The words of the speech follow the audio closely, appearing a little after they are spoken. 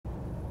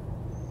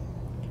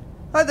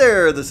Hi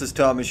there, this is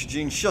Thomas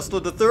Eugene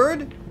Schussler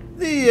III,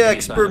 the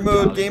Expert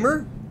Mode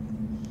Gamer.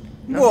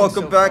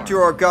 Welcome back to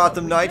our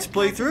Gotham Knights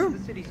playthrough.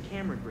 The city's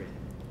camera grid.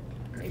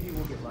 Maybe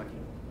we'll get lucky.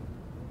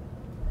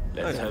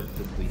 Let's hope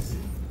that we see.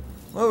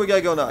 What do we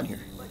got going on here?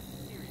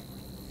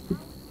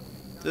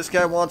 This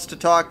guy wants to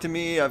talk to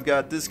me. I've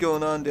got this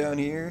going on down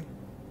here.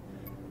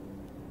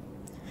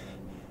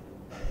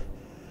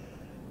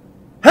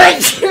 Hey,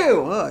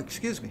 you! Oh,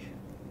 excuse me.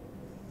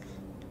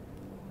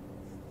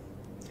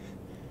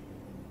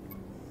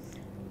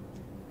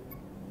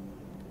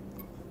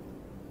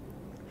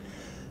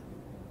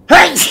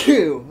 Hey,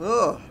 you!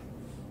 Oh.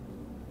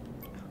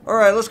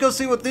 Alright, let's go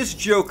see what this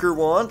Joker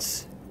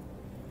wants.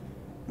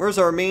 Where's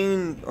our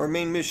main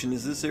mission?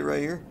 Is this it right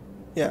here?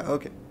 Yeah,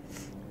 okay.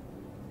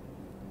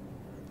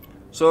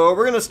 So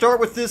we're gonna start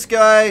with this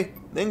guy,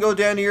 then go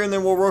down here, and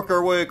then we'll work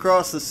our way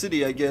across the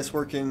city, I guess,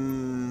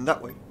 working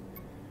that way.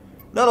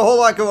 Not a whole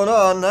lot going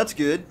on, that's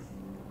good.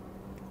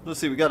 Let's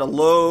see, we got a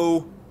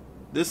low.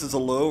 This is a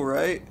low,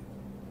 right?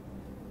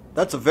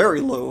 That's a very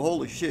low,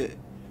 holy shit.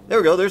 There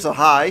we go, there's a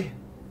high.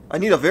 I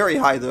need a very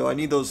high though, I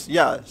need those,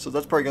 yeah, so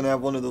that's probably gonna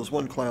have one of those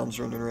one clowns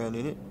running around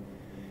in it.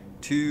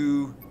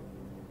 Two.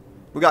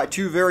 We got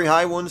two very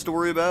high ones to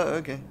worry about,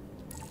 okay.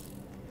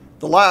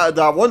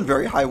 That one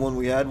very high one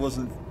we had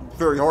wasn't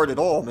very hard at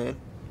all, man.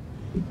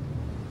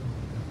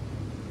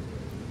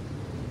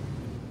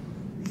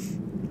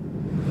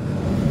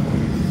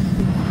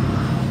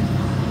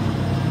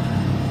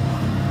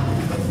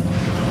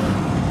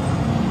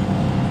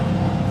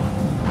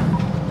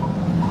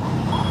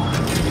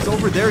 He's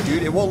over there,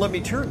 dude. It won't let me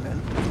turn,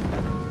 man.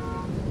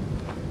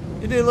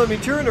 It didn't let me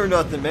turn or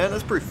nothing, man.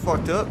 That's pretty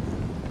fucked up.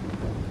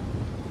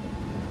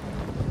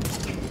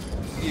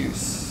 You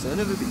son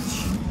of a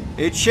bitch.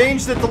 It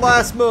changed at the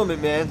last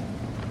moment, man.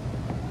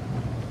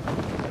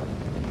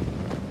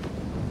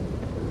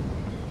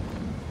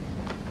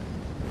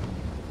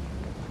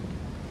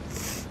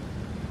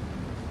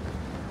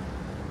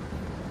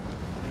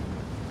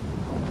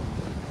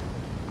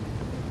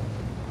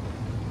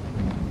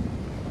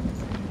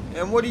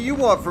 And what do you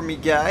want from me,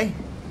 guy?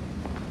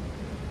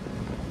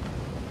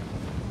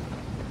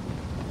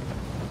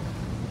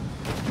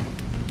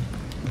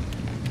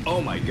 Oh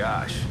my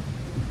gosh.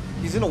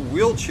 He's in a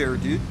wheelchair,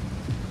 dude.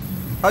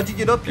 How'd you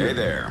get up here? Hey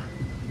there.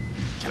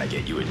 Can I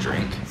get you a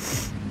drink?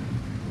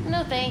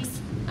 No thanks.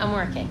 I'm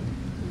working.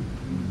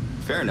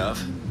 Fair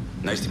enough.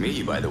 Nice to meet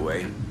you, by the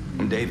way.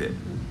 I'm David.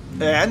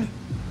 And?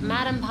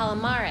 Madame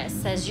Palomares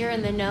says you're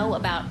in the know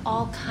about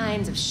all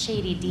kinds of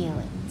shady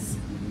dealings.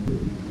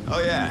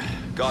 Oh yeah.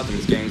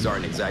 Gotham's gangs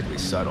aren't exactly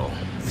subtle,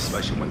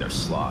 especially when they're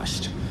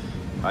sloshed.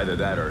 Either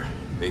that or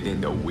they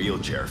think the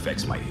wheelchair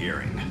affects my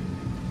hearing.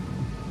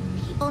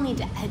 People need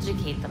to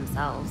educate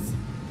themselves.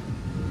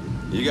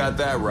 You got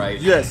that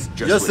right. Yes,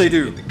 yes they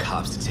do. Get the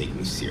cops to take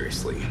me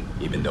seriously,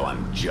 even though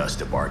I'm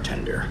just a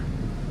bartender.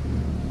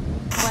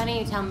 Why don't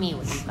you tell me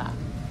what you've got?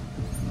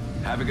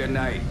 Have a good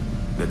night.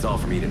 That's all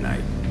for me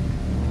tonight.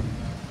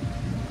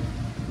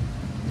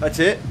 That's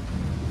it?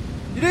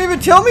 You didn't even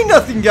tell me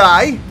nothing,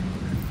 guy!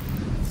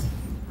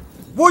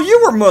 Well,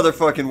 you were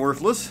motherfucking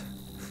worthless.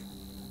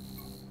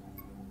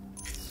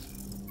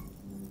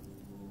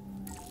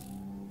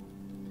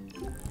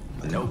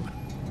 Nope.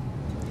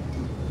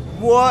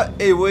 What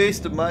a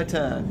waste of my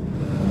time.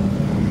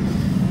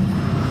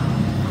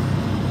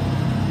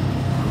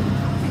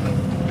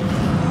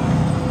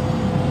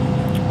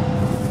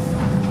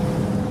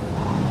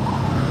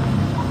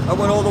 I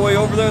went all the way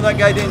over there and that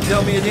guy didn't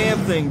tell me a damn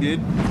thing,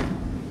 dude.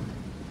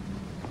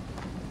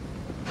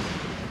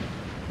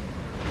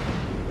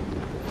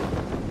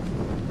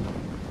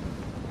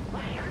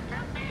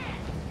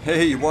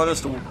 Hey, you want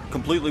us to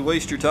completely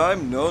waste your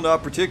time? No,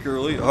 not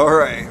particularly.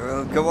 Alright,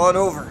 well, come on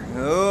over.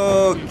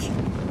 Okay.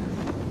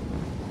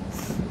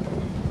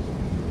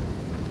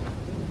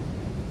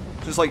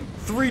 There's like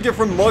 3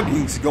 different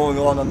muggings going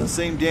on the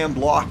same damn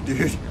block,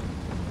 dude.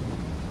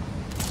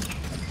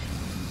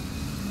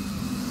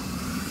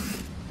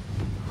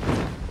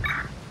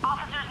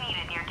 Officers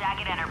needed near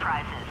Daggett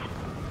Enterprises.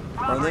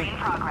 Are Robbery they? in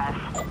progress.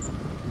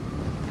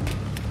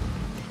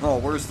 Oh,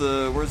 where's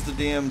the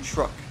damn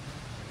truck?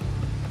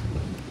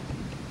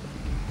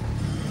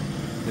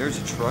 There's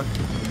a truck.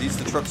 Are these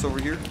the trucks over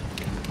here?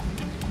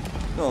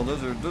 No,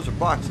 those are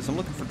boxes. I'm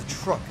looking for the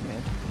truck,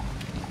 man.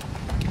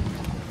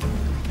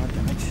 God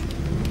damn it.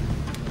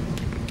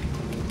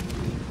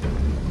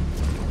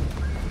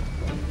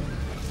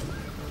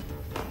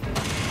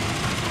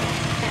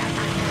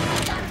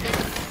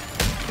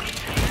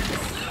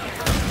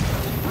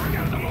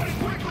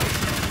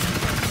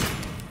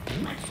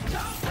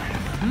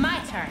 My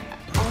turn.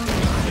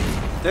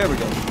 There we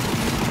go.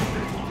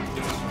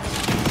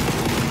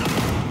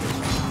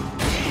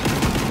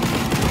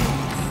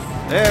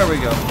 There we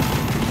go.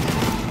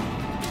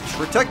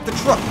 Protect the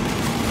truck.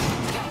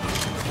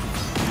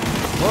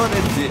 What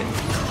it did.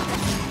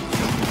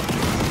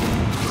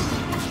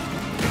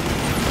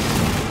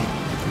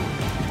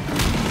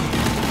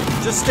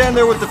 Just stand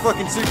there with the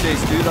fucking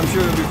suitcase, dude. I'm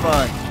sure it'll be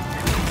fine.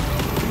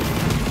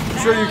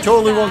 sure you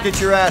totally won't get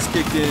your ass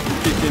kicked in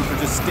for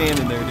just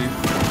standing there, dude.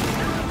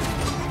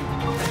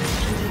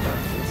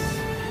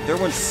 There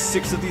went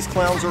 6 of these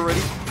clowns already.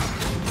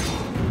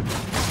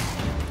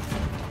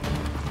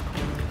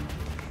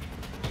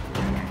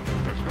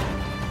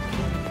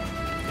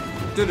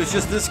 Dude, it's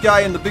just this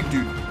guy and the big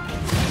dude.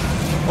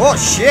 Oh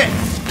shit!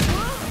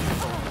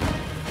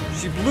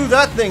 She blew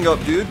that thing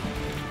up, dude.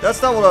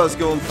 That's not what I was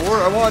going for.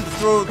 I wanted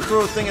to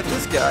throw a thing at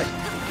this guy.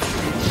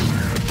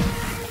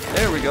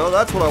 There we go.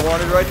 That's what I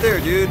wanted right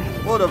there, dude.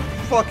 What a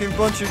fucking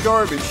bunch of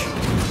garbage.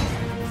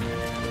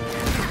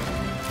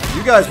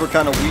 You guys were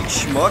kind of weak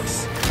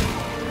schmucks.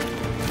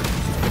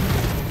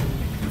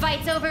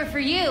 Fight's over for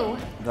you.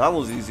 That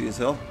was easy as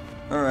hell.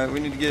 Alright, we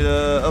need to get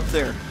up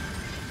there.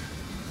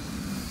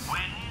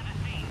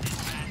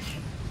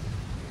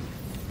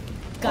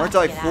 Aren't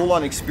I full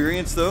on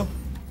experience though?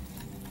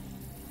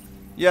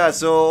 Yeah,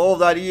 so all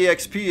that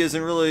EXP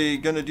isn't really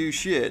gonna do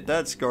shit.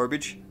 That's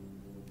garbage.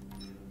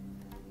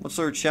 What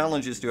sort of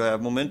challenges do I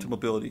have? Momentum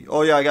ability.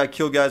 Oh yeah, I gotta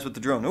kill guys with the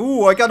drone.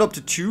 Ooh, I got up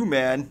to 2,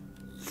 man.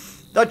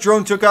 That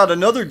drone took out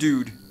another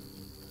dude.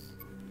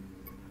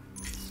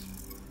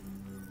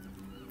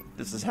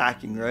 This is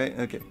hacking, right?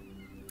 Okay.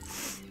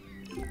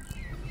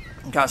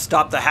 Gotta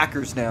stop the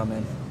hackers now,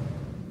 man.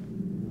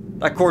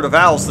 That Court of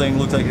Owls thing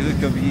looks like it's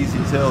gonna be easy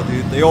as hell,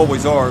 dude. They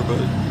always are, but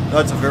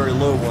that's a very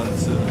low one,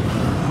 so.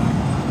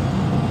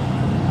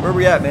 Where are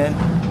we at, man?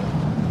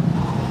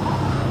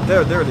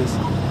 There it is.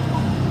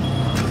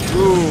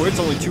 Ooh, it's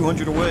only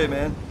 200 away,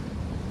 man.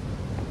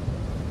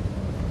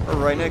 We're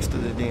right next to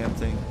the damn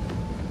thing.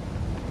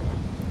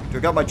 Do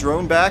I got my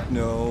drone back?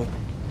 No.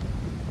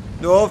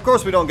 No, of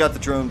course we don't got the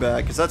drone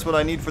back, because that's what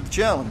I need for the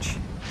challenge.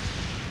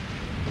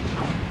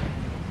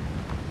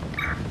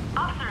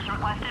 Officers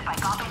requested by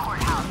Gotham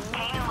Courthouse,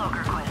 Kane and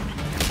Logerquist.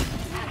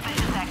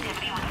 Suspicious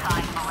activity with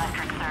signs of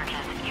electric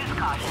surges. Use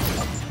caution.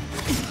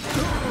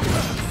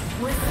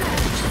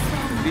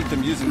 Beat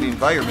them using the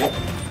environment.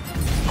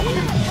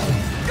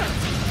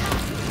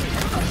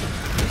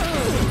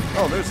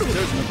 Oh, there's an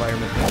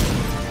environment.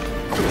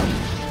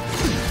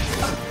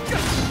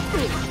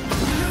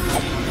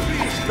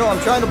 No, I'm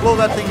trying to blow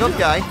that thing up,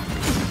 guy.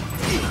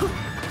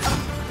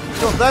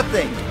 Kill that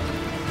thing.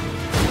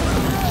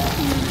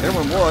 There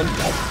went one.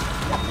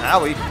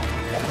 Owie.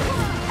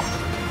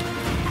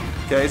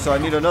 Okay, so I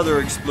need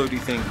another explodey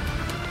thing.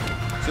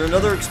 Is there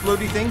another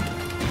explodey thing?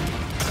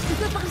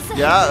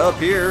 Yeah, up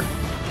here.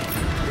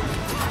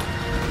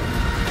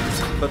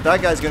 But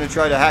that guy's gonna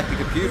try to hack the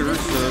computer,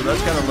 so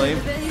that's kind of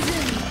lame.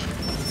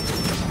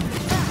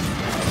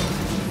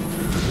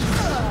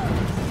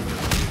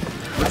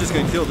 We're just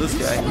gonna kill this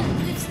guy.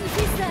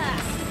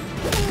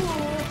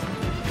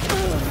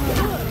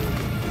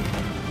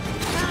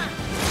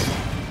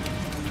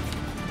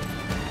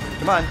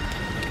 Come on.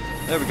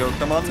 There we go.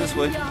 Come on this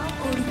way.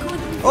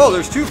 Oh,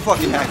 there's 2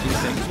 fucking hacking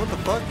things. What the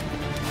fuck?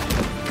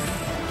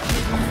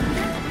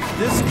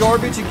 This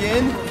garbage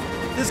again?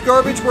 This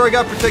garbage where I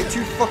gotta protect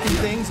 2 fucking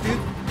things, dude?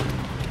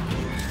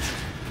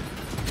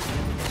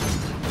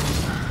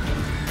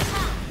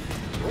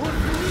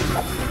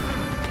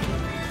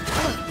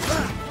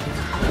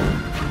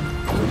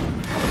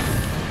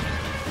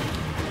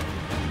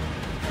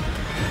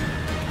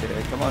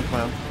 Okay, come on,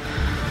 clown.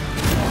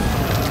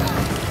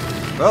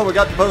 Well, we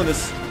got the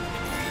bonus.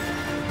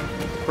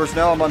 Of course,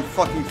 now I'm on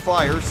fucking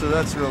fire, so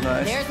that's real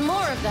nice. There's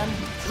more of them.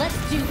 Let's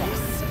do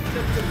this.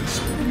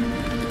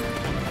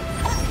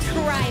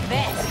 Try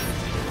this.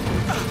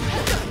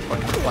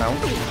 Fucking clown.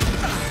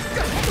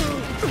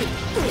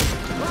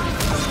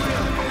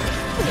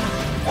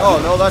 Oh,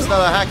 no, that's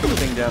not a hacking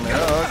thing down there.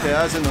 Oh, okay,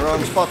 I was in the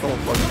wrong spot the whole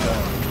fucking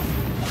time.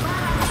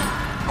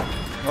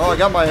 Oh, I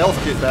got my health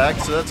kit back,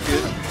 so that's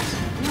good.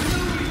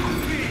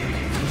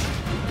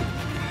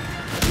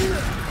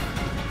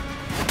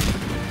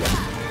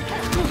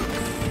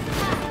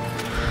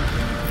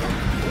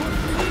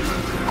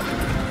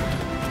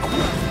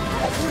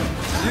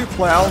 You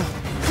clown.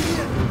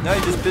 Now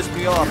you just pissed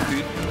me off,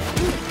 dude.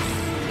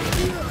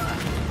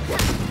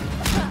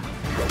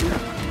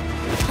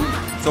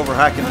 It's over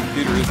hacking the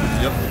computer, isn't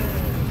it? Yep.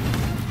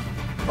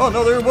 Oh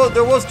no,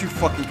 there was 2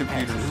 fucking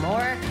computers.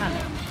 More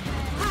coming.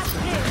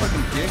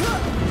 Fucking dick.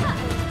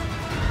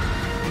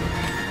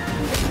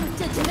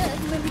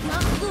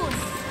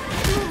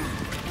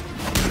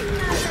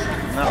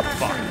 Oh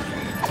fuck.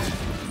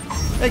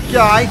 Hey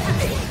guy,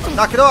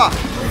 knock it off.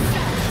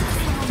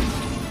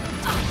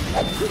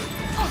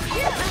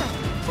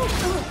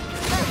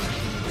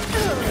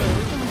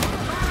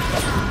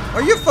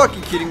 Are you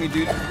fucking kidding me,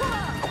 dude?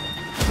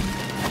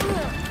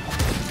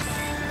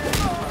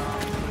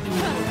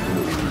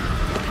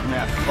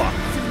 Nah, fuck.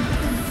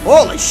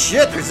 Holy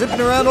shit, they're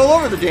zipping around all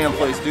over the damn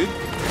place, dude.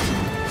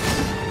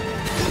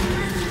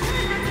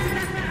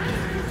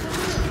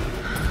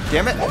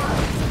 Damn it.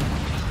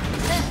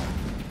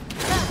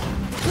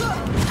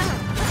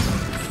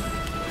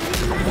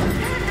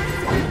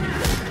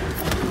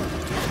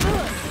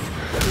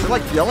 They're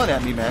like yelling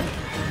at me, man.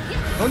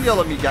 Don't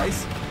yell at me,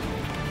 guys.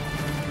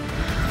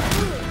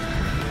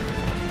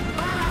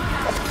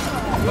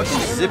 Fucking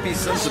zippy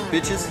sons of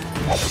bitches.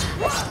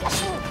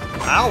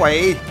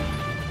 Owie.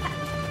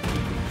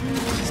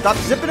 Stop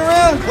zipping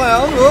around,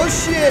 clown. Oh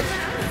shit.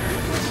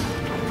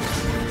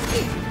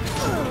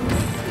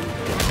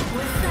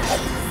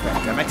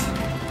 Damn it.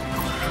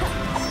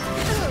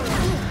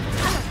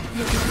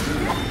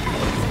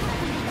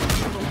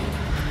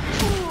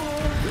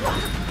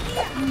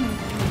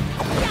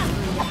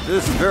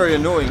 This is very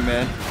annoying,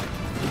 man.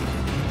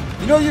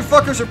 You know you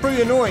fuckers are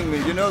pretty annoying me.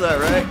 You know that,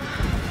 right?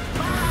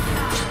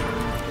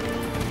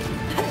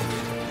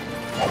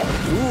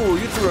 Ooh,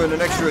 you threw in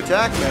an extra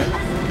attack, man.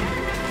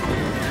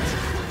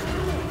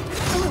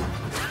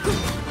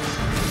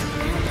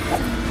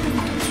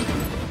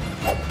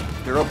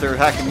 They're up there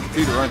hacking the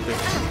computer, aren't they?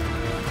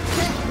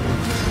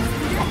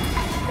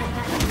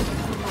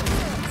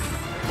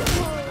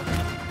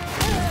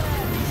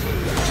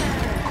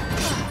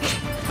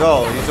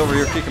 Oh, he's over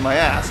here kicking my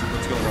ass.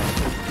 What's going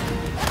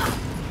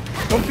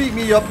on? Don't beat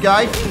me up,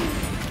 guy.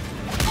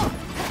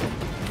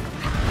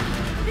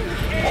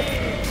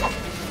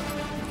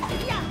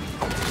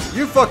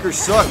 You fuckers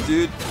suck,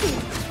 dude.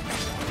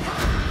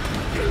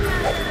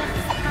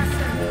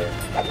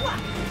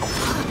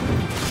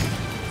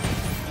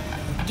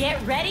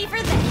 Get ready for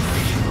this.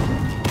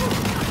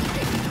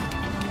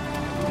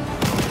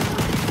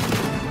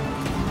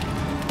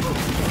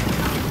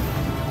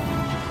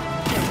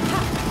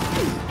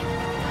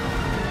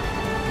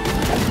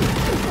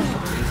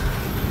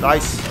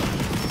 Nice.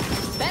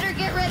 Better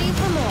get ready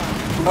for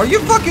more. Are you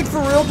fucking for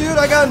real, dude?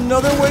 I got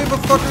another wave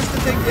of fuckers to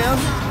take down.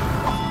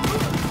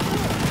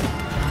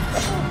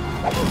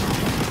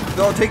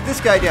 Go take this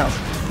guy down.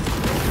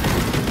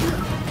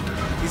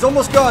 He's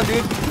almost gone,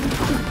 dude.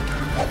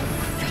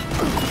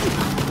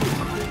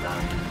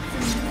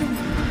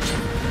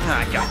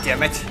 Ah, god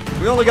damn it.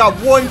 We only got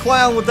one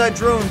clown with that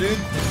drone, dude.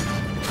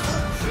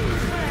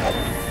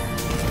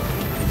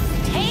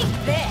 Take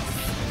this.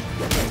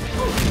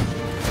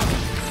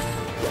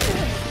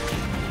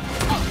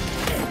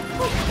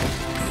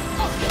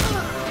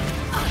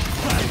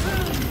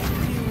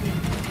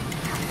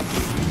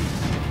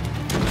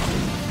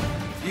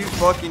 You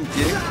fucking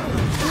dick.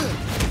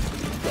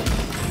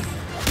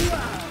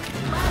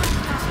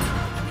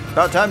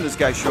 About time this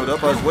guy showed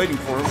up. I was waiting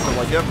for him for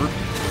like ever.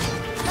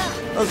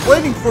 I was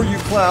waiting for you,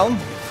 clown.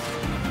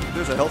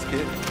 There's a health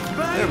kit.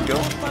 There we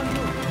go.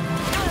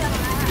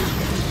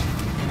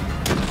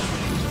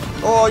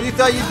 Oh, you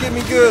thought you'd get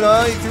me good,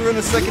 huh? You threw in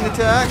a second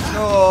attack?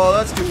 Oh,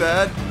 that's too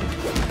bad.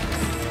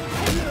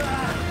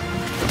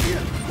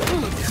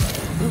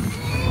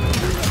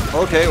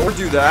 Okay, or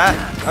do that.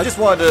 I just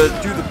wanted to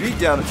do the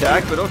beatdown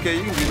attack, but okay,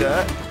 you can do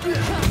that.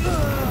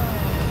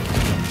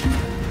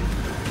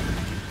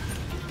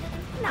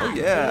 Not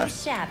yeah. too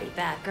shabby,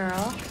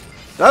 Batgirl.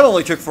 That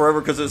only took forever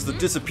because it's the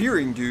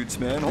disappearing dudes,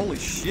 man. Holy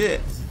shit.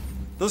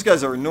 Those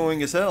guys are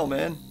annoying as hell,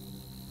 man.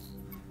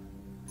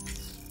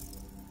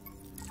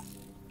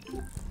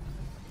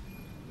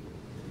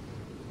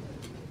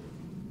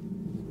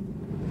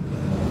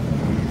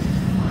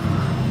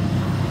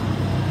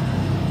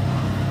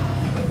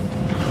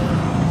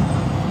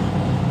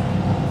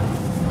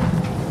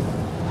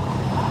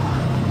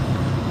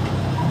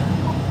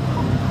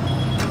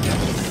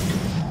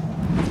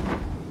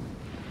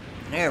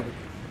 There we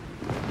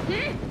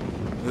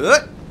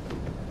go.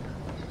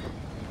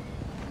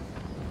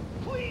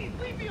 Please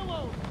leave me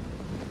alone.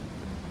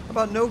 How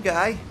about no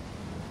guy?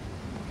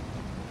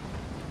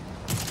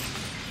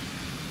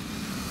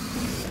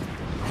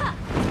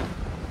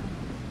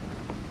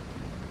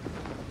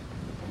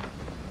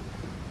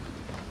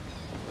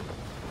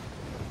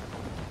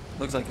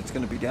 Looks like it's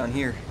gonna be down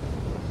here.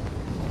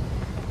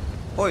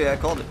 Oh yeah, I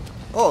called it.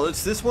 Oh,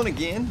 it's this one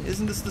again?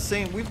 Isn't this the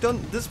same? We've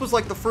done, this was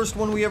like the first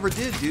one we ever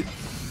did, dude.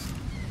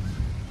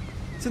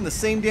 It's in the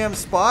same damn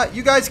spot.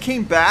 You guys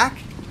came back?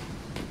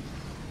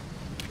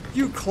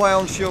 You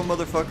clown show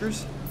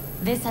motherfuckers.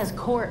 This has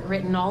court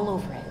written all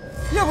over it.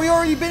 Yeah, we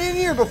already been in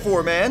here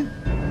before, man.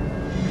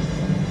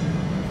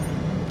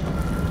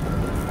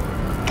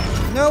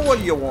 Now what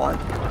do you want?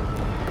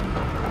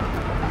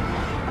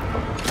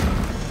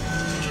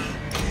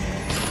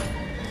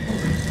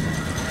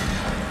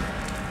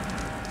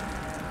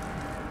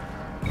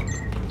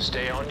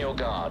 Stay on your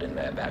guard in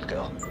there,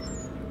 Batgirl.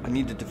 I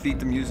need to defeat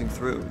them using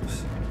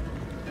throws.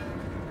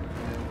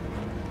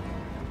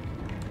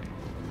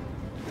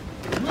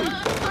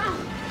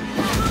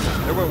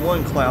 There went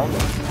one clown.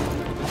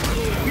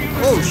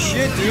 Oh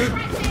shit, dude.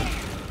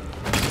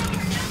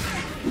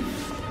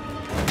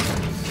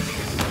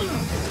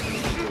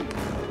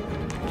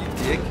 You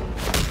dick.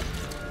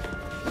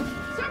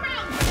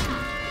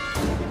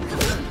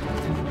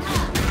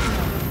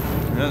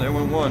 Yeah, there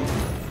went one.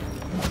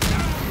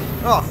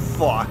 Oh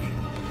fuck.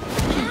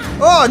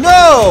 Oh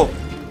no!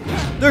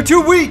 They're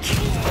too weak!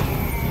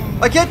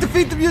 I can't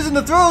defeat them using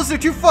the throws, they're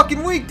too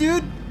fucking weak,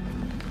 dude!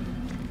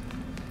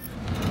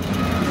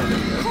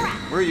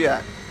 Where are you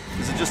at?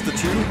 Is it just the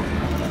two?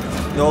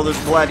 No, there's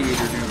Gladiator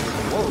dudes.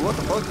 Whoa, what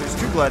the fuck? There's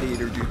two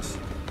Gladiator dudes.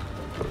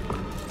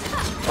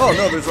 Oh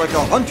no, there's like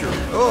a hunter.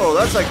 Oh,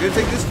 that's not good.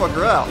 Take this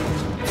fucker out.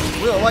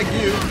 We don't like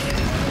you.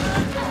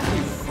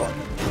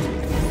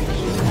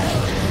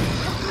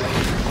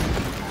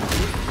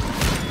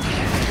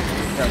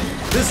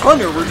 This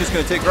hunter, we're just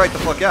gonna take right the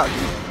fuck out, dude.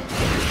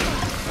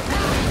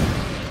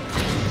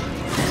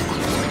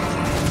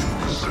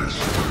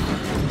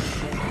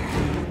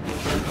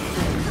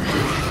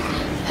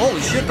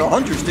 Holy shit, the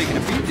hunter's taking a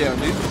beat down,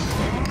 dude.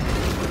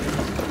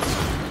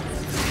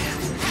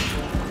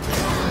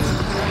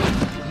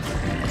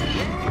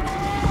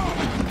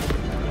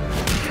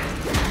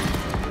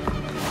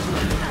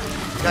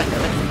 God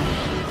damn it.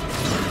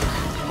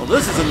 Well,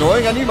 this is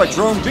annoying. I need my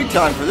drone big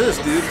time for this,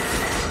 dude.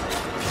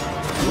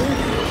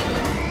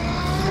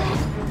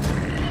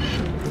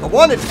 I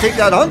wanted to take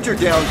that hunter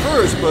down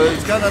first, but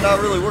it's kind of not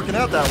really working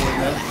out that way,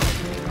 man.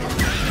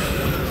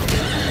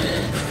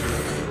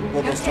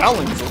 Well, those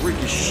talons are weak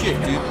as shit,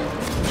 dude.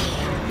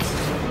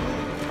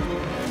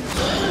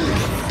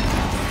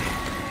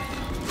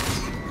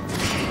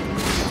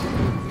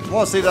 I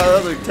want to see that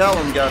other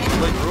talon guy for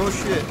later. Oh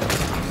shit.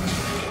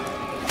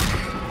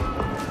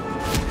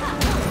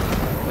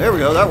 There we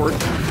go, that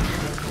worked.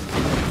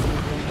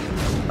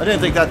 I didn't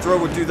think that throw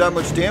would do that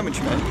much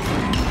damage, man.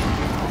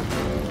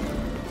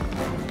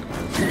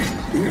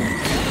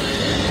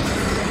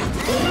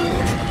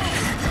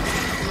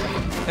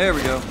 There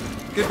we go.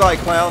 Goodbye,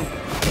 clown.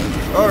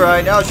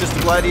 Alright, now it's just a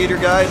gladiator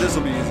guy. This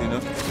will be easy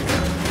enough.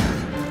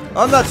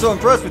 I'm not so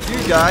impressed with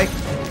you, guy.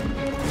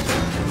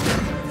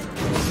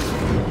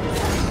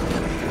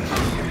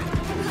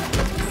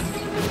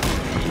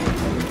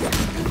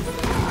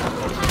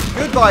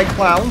 Goodbye,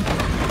 clown.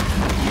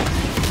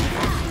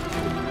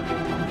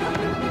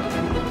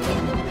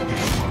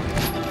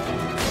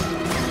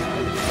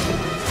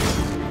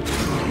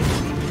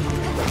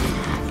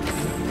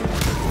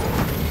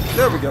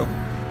 There we go.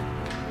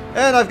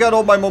 And I've got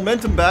all my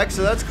momentum back,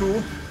 so that's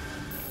cool.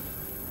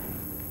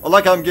 I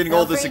like how I'm getting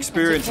all this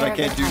experience and I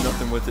can't do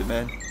nothing with it,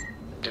 man.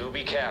 Do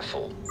be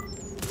careful.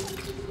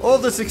 All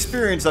this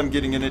experience I'm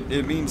getting in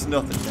it means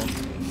nothing, man.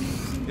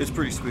 It's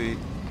pretty sweet.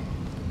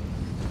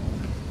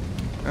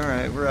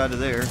 Alright, we're out of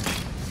there.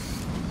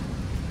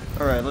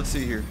 Alright, let's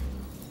see here.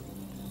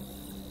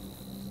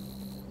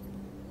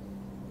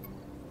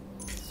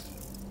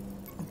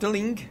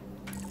 Ding.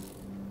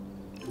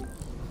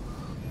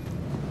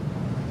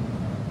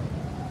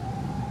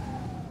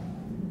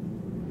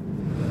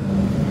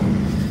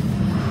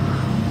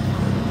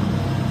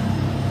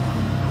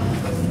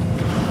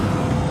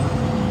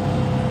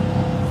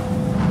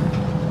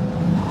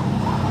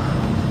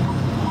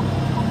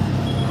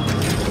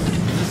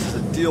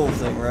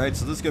 Thing, right?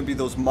 So this is gonna be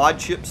those mod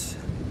chips.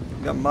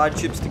 We got mod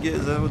chips to get.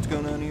 Is that what's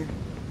going on here?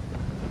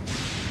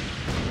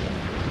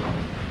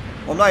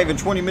 Well, I'm not even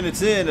 20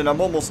 minutes in, and I'm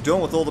almost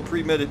done with all the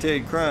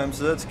premeditated crimes,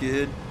 so that's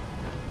good.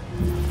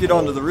 Get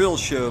on to the real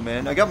show,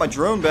 man. I got my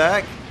drone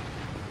back.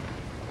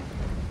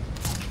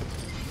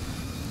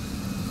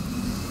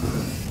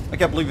 I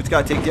can't believe it's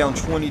got to take down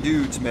 20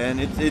 dudes, man.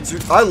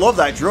 I love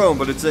that drone,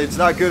 but it's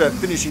not good at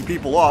finishing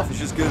people off. It's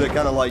just good at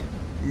kind of like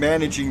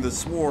managing the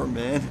swarm,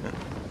 man.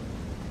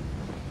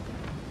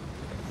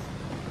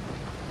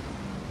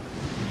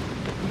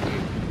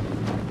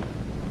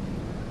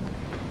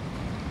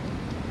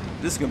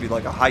 This is going to be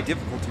like a high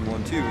difficulty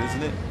one too,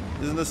 isn't it?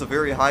 Isn't this a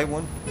very high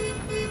one?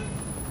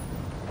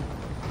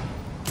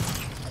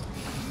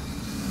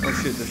 Oh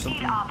shit, there's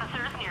something.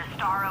 Officers near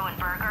Starro and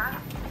Burger.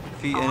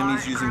 Defeat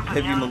enemies using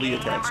heavy melee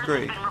attacks.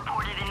 Great.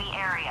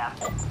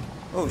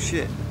 Oh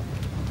shit.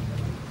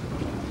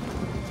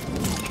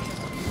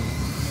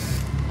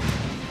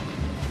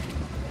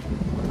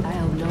 I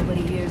hope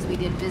nobody hears we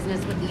did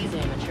business with these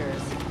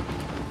amateurs.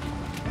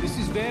 This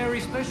is very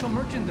special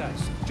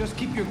merchandise. Just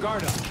keep your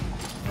guard up.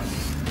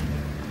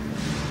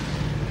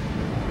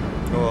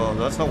 Oh,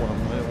 that's not what I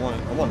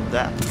wanted. I wanted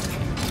that.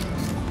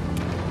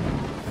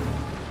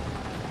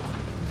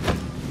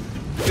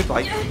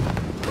 Goodbye.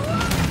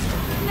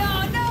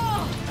 No,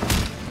 no!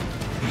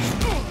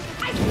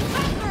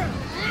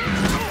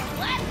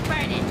 Let's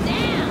burn it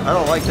down! I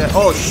don't like that.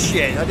 Oh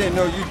shit, I didn't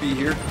know you'd be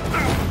here.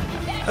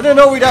 I didn't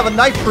know we'd have a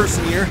knife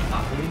person here.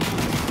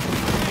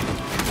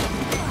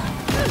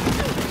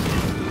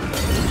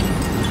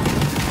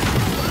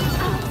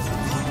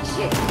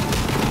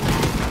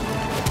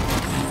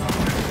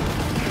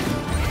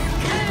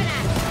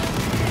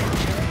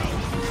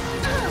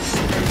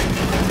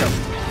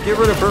 Get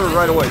rid of her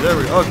right away. There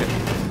we go. Okay.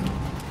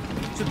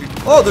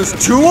 Oh, there's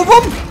two of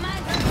them?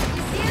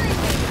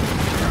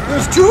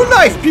 There's two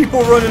knife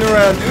people running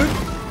around, dude.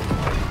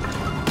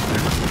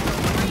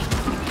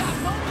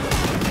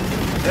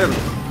 There we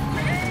go.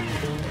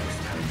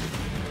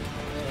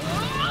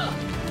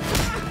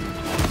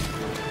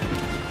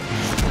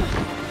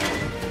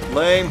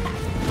 Lame.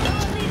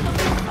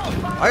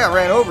 I got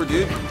ran over,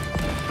 dude.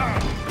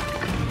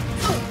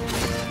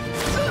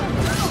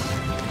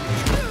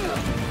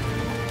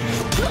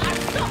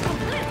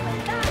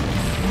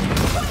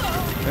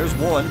 There's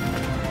one.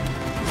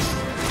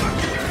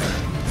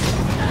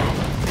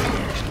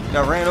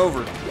 Got ran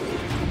over.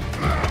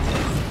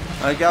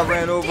 I got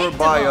ran over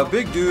by a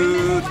big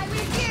dude.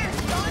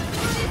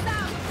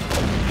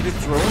 You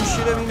throwing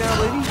shit at me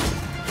now, lady?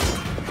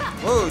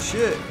 Whoa,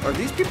 shit. Are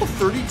these people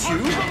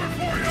 32?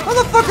 How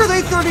the fuck are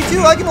they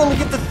 32? I can only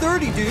get to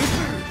 30, dude.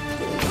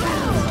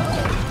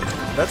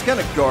 That's kind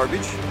of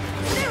garbage.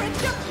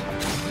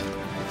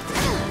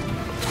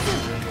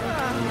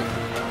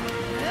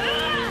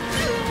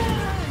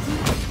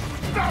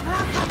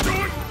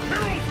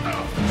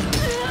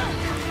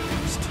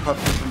 Stop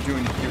me from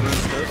doing hero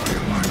stuff.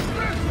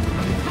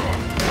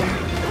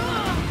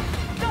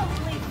 Don't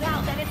leave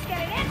now that it's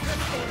getting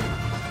interesting.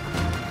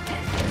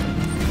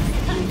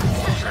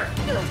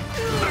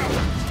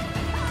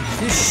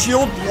 His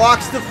shield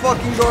blocks the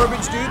fucking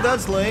garbage, dude.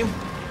 That's lame.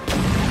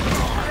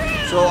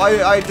 So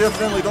I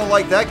definitely don't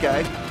like that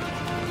guy.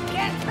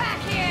 Get back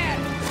here!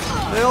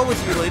 The hell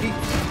with you, lady.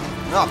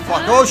 Ah,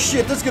 fuck. Oh,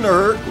 shit. That's gonna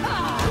hurt.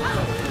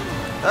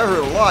 That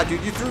hurt a lot,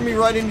 dude. You threw me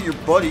right into your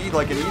buddy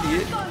like an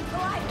idiot.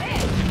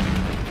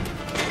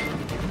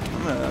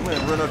 I'm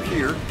gonna run up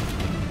here.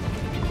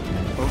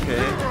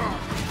 Okay.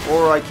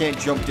 Or I can't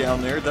jump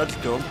down there. That's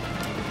dumb.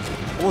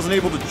 I wasn't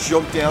able to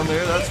jump down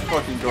there. That's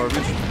fucking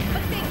garbage.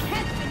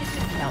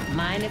 Don't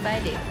mind if I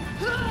do.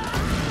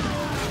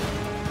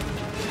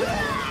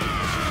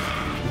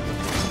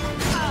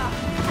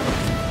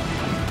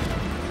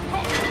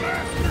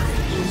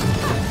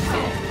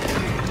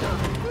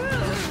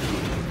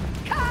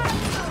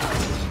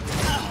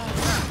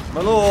 My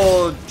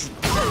little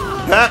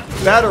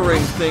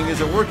battering thing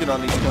isn't working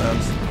on these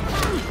clowns.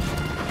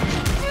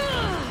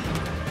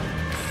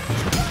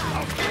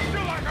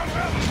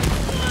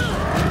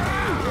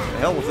 The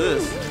hell with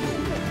this.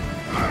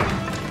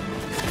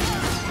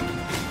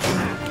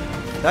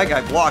 That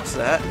guy blocks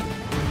that.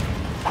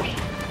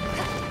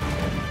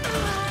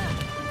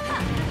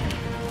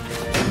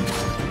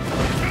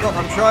 No,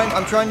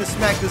 I'm trying to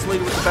smack this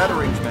lady with the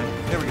batarangs, man.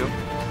 There we go.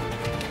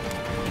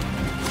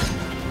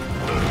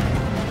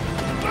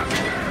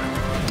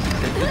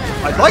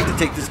 I'd like to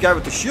take this guy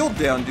with the shield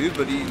down, dude,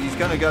 but he's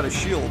kind of got a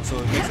shield, so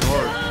it makes it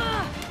hard.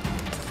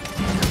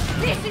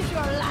 This is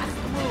your last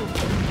move.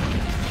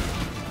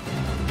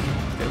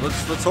 Okay,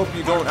 let's hope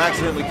you don't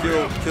accidentally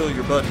kill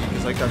your buddy,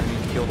 because I kind of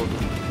need to kill him.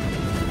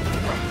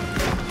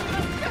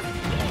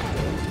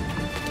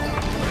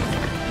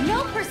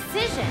 No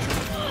precision.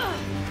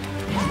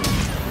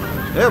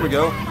 There we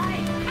go.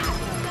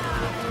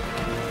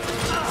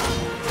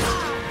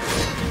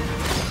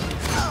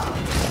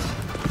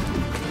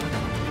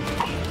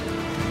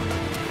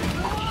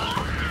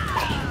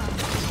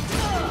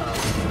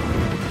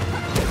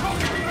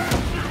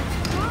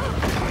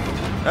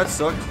 That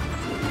sucked.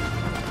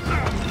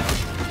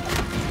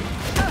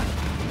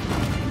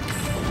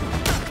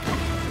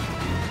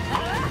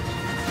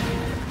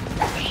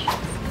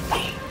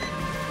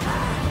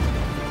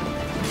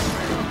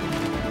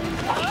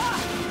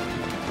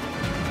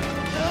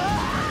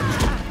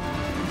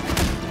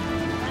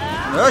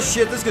 Oh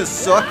shit, this is gonna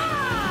suck.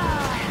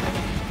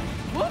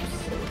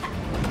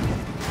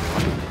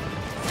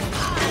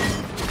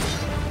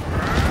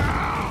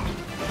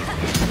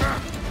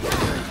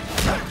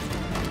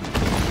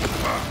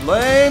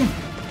 Lame.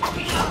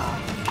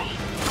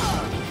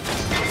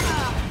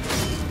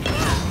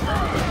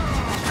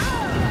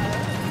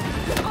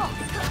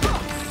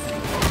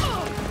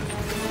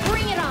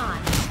 Bring it on.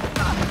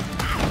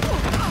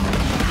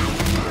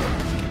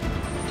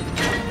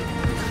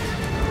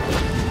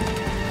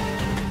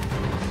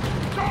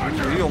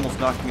 Ooh, he almost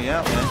knocked me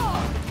out, man.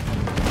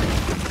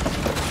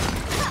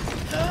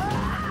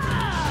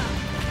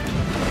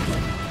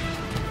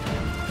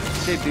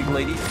 Okay, big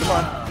lady, come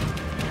on.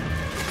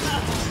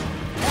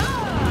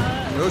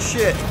 Oh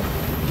shit.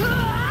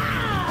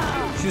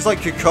 She's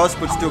like concussed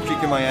but still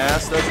kicking my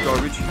ass. That's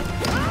garbage.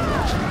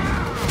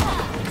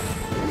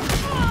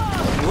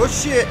 Oh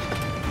shit.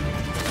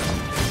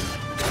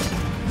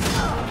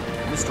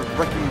 Mr.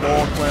 Wrecking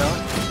Ball Clown.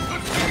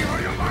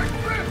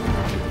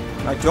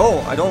 I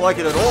don't like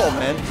it at all,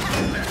 man.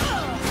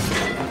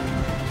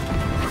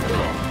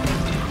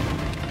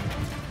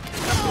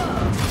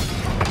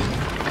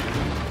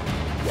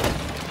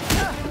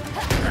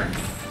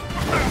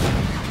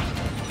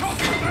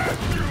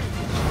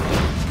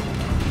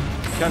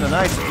 Kinda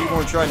nice if you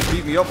weren't trying to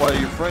beat me up while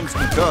your friend's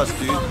concussed,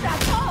 dude.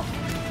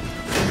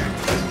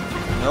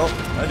 Nope,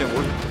 that didn't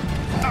work.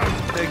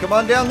 Okay, come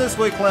on down this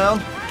way,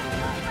 clown.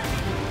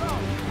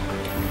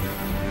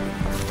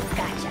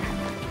 Gotcha.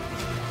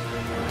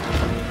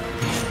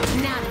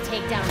 Now to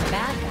take down the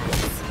bad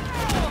guys.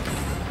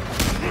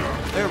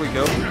 There we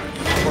go.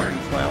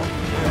 Fucking clown.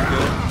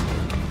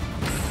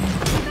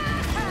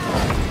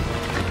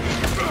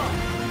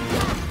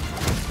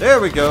 There we go. There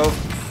we go.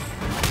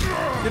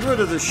 Get rid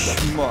of this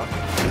schmuck.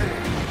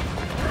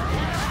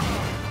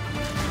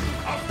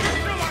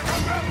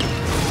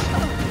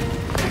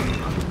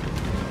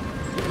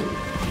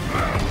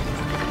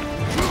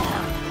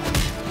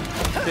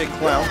 Okay,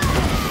 clown.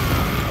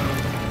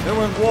 There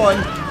went one.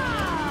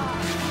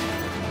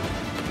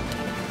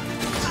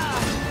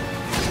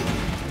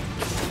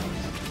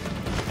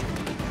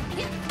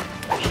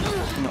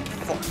 No,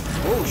 fuck.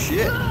 Oh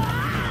shit. I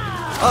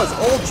was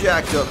all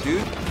jacked up,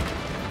 dude.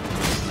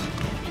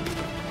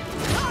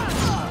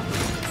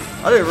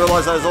 I didn't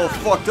realize I was all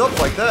fucked up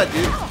like that,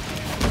 dude.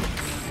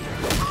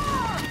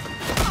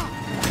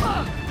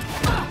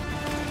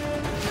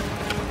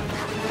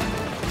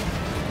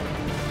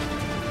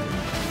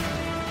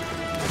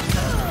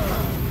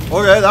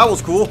 Okay, that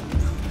was cool.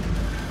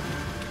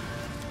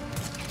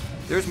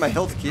 There's my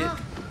health kit.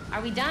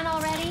 Are we done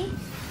already?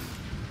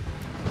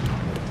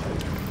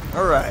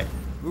 Alright,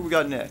 who we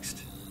got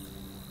next?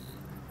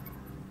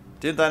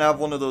 Didn't that have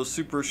one of those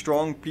super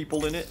strong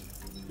people in it?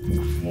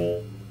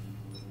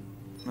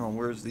 Oh,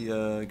 where's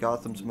the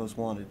Gotham's Most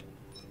Wanted?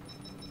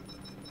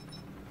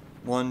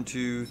 1,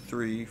 2,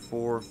 3,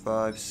 4,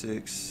 5,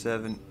 6,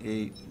 7,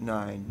 8,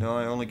 9. No,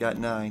 I only got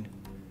 9.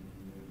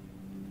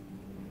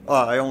 Oh,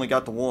 I only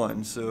got the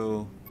 1,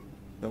 so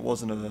that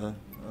wasn't a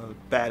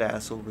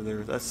badass over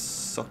there. That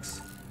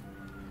sucks.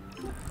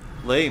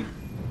 Lame.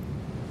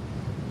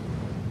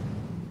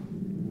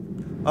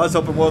 I was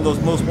hoping one of those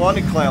Most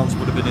Wanted clowns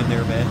would have been in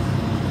there, man.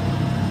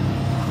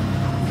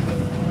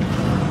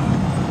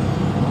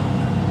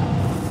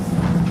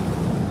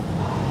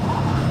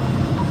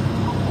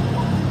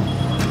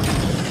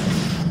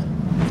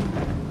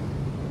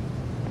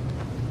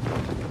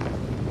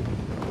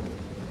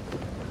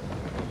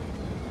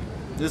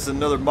 This is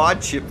another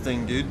mod chip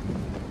thing, dude.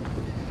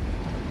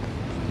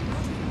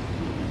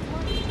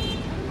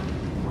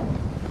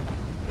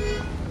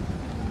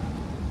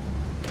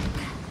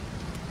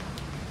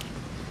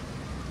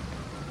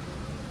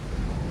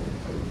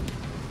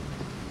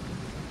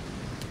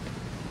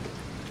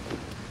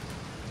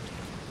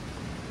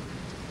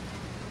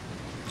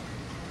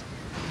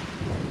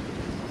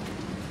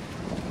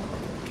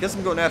 Guess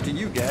I'm going after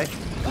you, guy.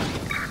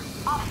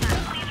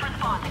 Officers, please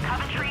respond to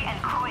Coventry and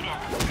Croydon.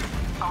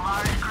 A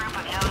large group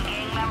of known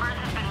gang members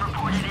has been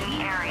reported in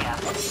the area.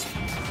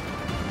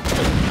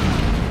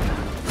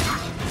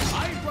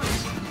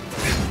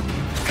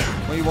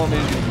 What do you want me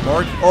to do?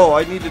 Mark? Oh,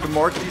 I needed to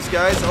mark these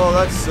guys? Oh,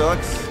 that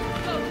sucks.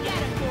 Go get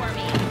it for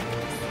me.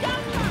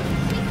 Stop her!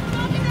 She's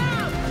smoking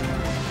out!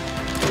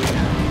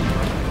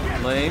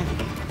 Lame.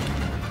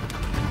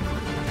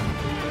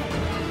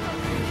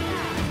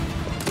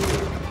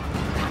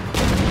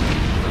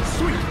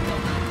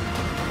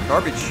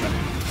 Garbage.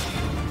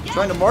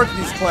 Trying to mark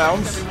these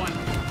clowns.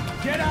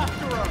 Get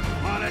after her!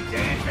 Wanna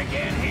dance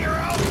again,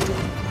 hero?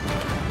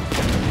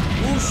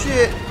 Oh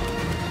shit.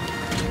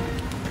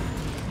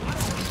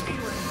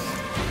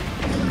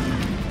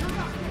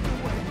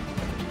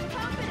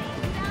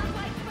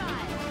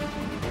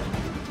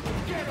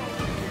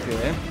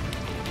 Okay.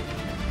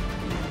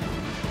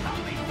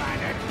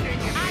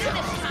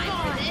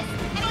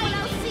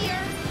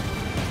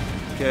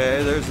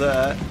 Okay, there's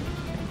that.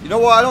 You know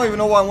what? I don't even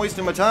know why I'm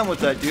wasting my time with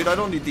that, dude. I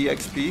don't need the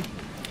XP.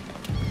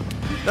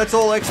 That's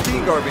all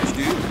XP garbage,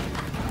 dude.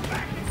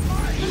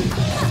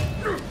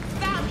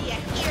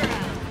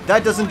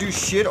 That doesn't do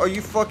shit. Are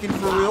you fucking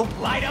for real?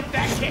 Light up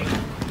that cake!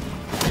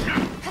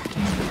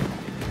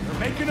 You're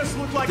making us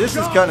look like This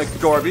is kind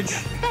of garbage.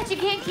 Bet you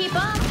can't keep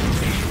up.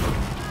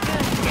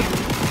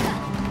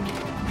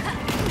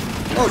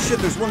 Oh shit,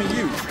 there's one of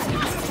you.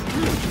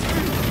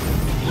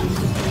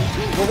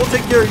 Well, we'll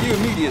take care of you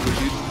immediately,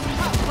 dude.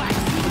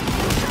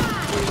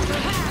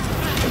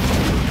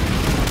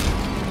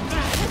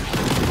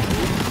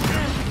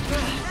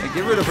 Hey,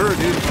 get rid of her,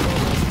 dude.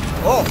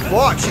 Oh,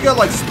 fuck. She got,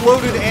 like,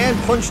 exploded and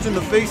punched in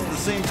the face at the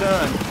same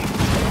time.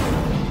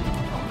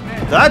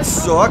 That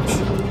sucked.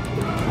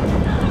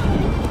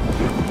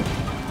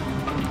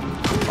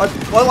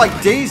 I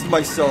like, dazed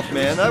myself,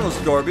 man. That was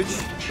garbage.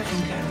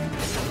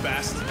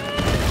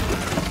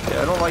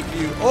 Yeah, I don't like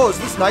you. Oh, is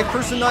this night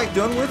person night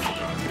done with?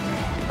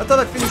 I thought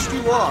I finished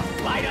you off.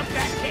 Light up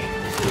that cake!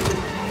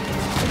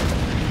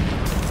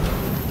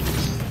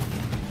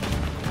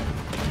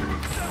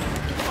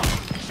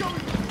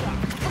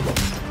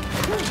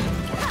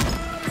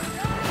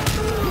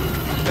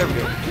 There we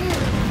go.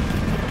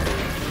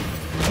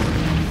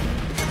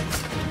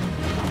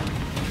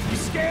 You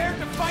scared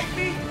to fight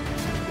me?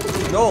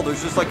 No,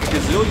 there's just like a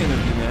gazillion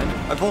of you, man.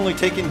 I've only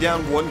taken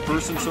down one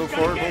person so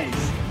far. Holy shit.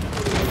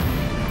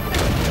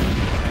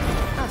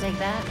 I'll take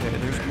that. Okay,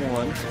 there's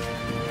one.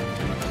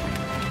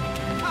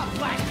 I'll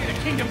blast you to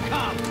Kingdom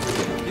Come!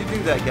 You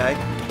do that, guy.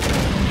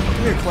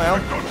 Come here,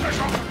 clown.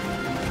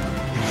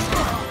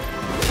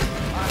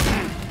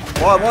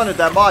 Well, I wanted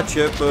that mod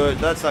chip, but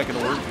that's not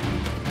gonna work.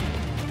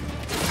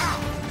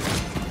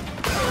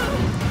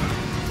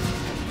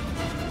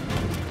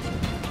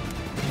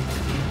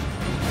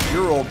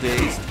 You're all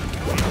dazed.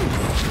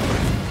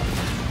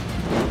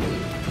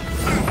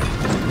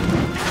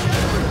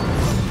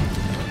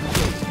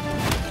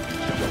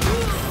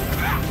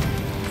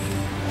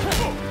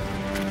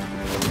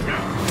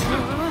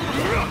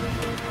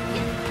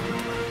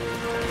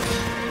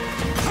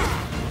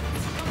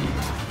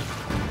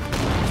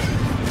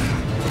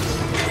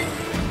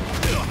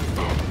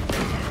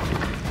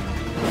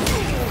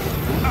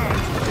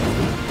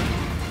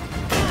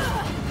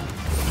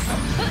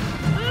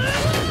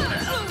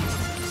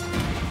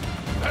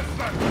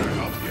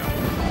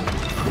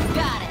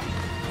 Got it.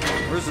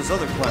 Where's this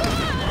other clown?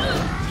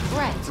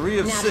 Right. 3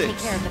 of now 6. to take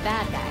care of the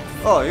bad guys.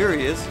 Oh, here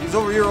he is. He's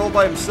over here all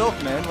by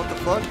himself, man. What the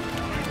fuck?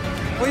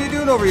 What are you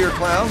doing over here,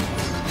 clown?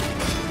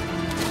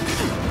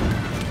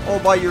 All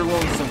by your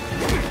lonesome.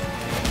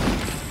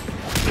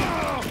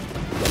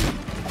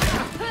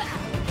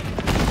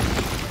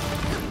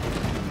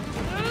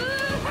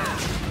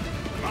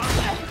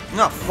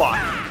 Ah, fuck.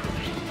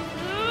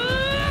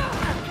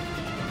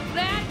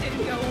 That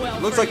didn't go well.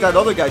 Looks like that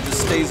other guy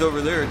just stays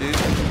over there, dude.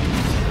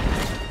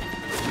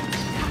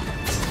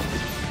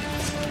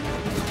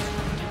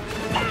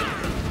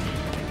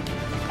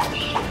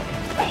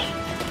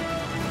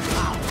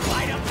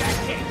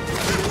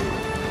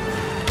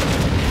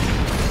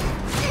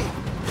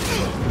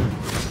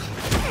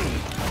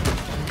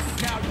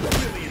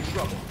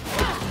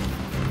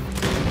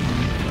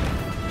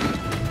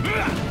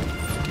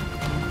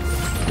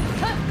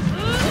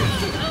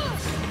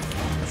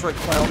 That's right,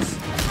 clowns.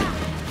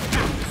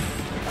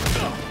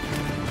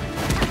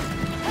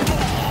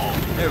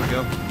 There we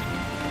go.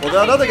 Well,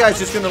 that other guy's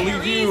just gonna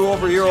leave you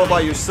over here all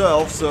by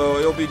yourself, so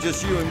it'll be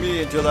just you and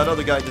me until that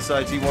other guy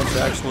decides he wants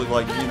to actually,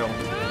 like, you know,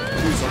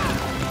 do something.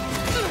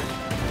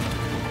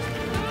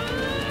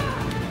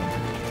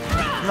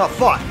 No,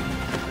 fuck!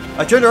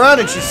 I turned around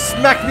and she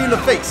smacked me in the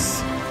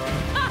face!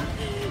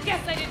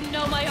 Guess I didn't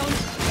know my own.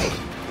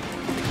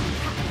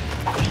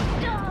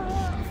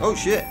 Oh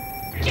shit.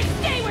 Just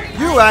stay where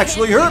You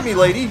actually hurt me,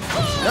 lady!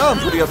 Now I'm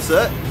pretty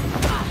upset.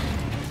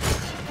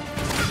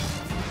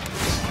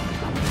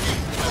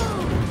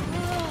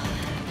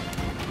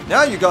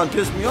 Now you gone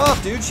pissed me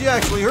off, dude. She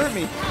actually hurt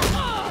me.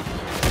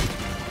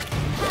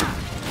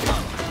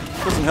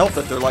 Doesn't help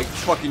that they're like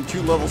fucking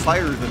 2 levels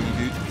higher than me,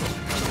 dude.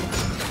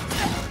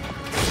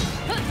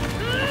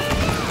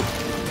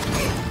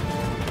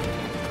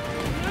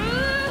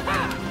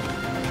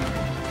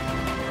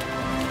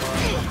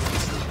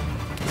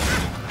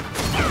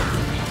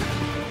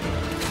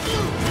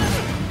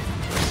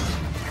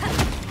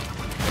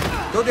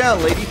 Go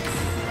down, lady.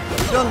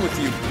 We're done with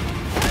you.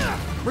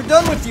 We're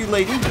done with you,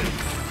 lady.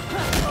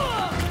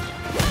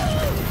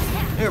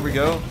 There we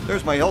go.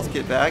 There's my health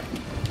kit back.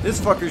 This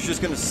fucker's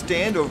just gonna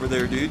stand over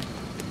there, dude.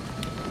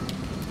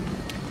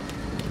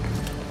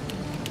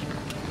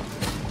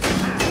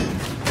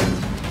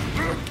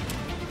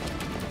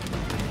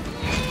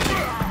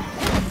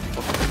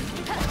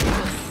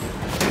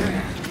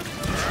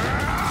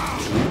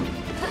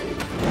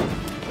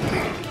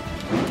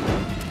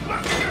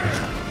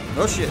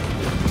 Oh shit.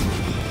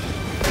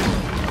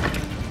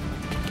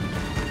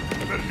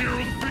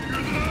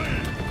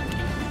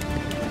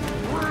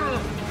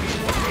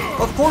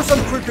 Of course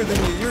I'm quicker than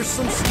you. You're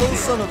some slow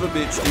son of a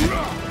bitch, dude.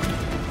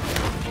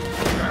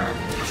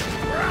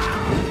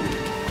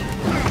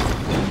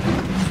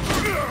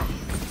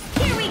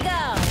 Here we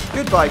go.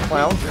 Goodbye,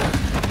 clown.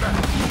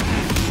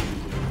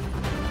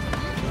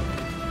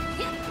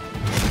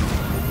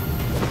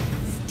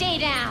 Stay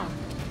down.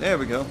 There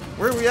we go.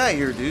 Where are we at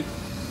here, dude?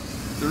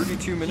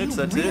 32 minutes,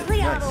 that's it?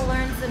 Really ought Nice. to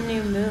learn some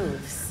new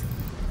moves.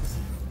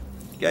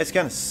 You guys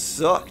kind of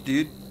suck,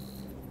 dude.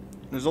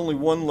 There's only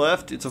one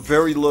left. It's a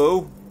very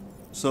low.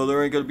 So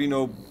there ain't gonna be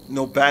no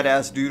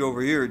badass dude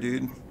over here,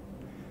 dude.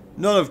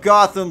 None of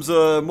Gotham's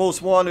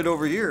most wanted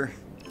over here.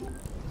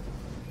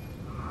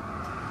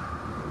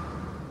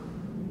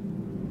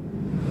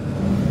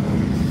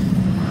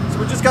 So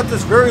we just got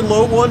this very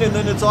low one, and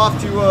then it's off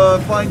to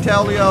find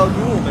Talia Al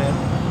Ghul,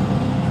 man.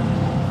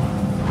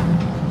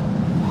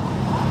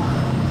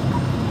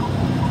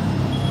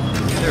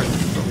 There it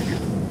is, over here.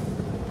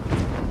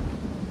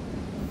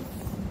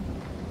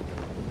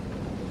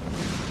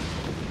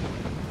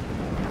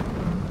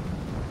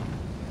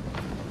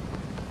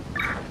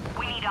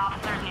 We need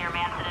officers near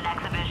Manson and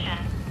Exhibition.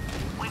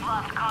 We've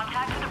lost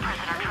contact with the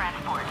prisoner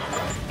transport.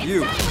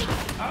 You.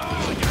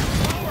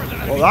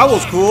 Well, that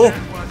was cool.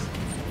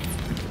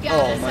 Got Oh,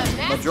 us a my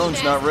nasty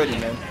drone's not mess. ready,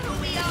 man.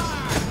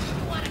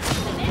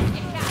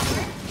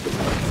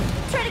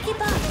 Try to keep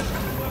up.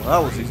 That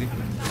was easy.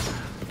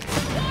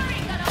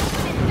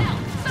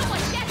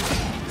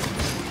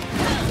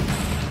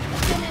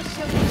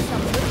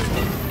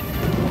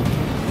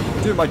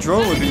 Dude, my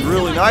drone would be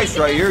really nice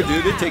right here,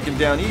 dude. It'd take him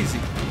down easy.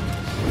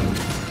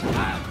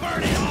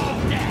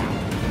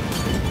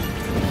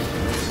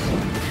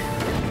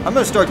 I'm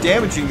gonna start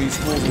damaging these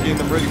fools and getting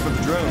them ready for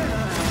the drone.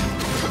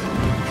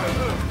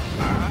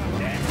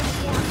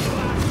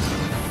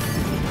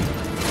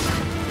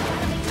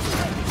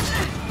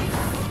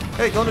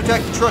 Hey, don't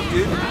attack the truck,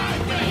 dude.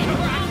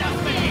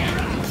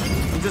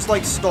 I'm just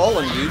like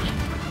stalling, dude.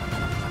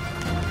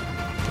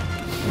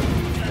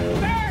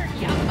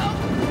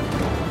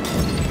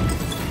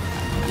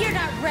 You're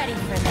not ready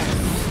for this.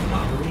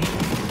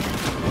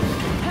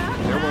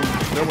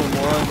 There one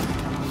more on.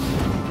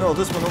 No,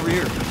 this one over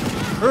here.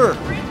 Her.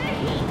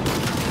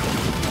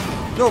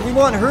 No, we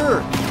want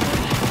her.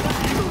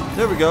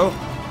 There we go.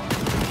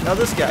 Now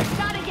this guy.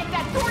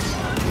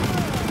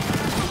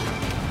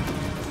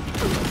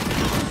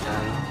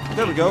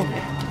 There we go.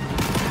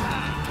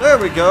 There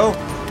we go.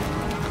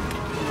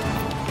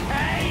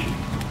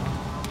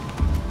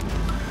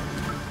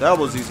 That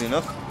was easy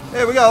enough.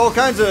 Hey, we got all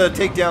kinds of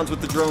takedowns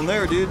with the drone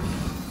there, dude.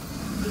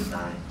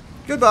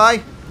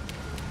 Goodbye.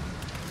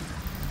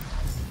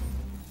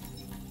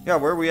 Yeah,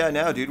 where are we at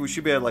now, dude? We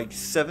should be at like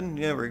 7.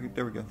 Yeah,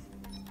 there we go.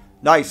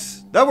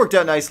 Nice. That worked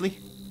out nicely.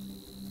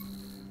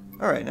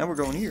 Alright, now we're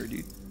going here,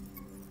 dude.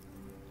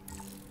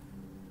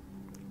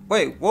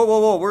 Wait, whoa, whoa,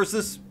 whoa.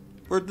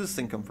 Where'd this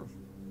thing come from?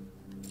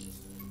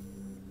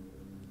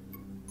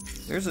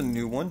 There's a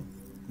new one.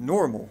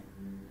 Normal.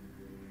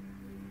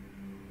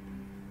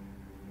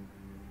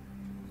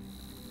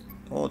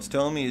 All it's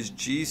telling me is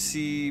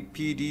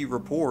GCPD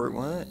report.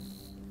 What?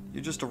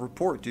 You're just a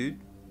report, dude.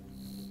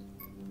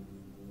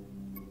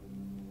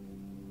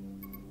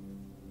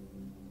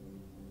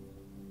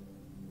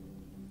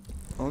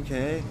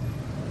 Okay.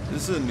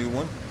 This is a new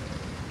one.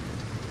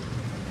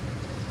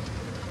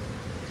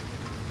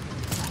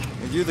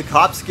 Are you the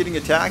cops getting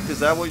attacked? Is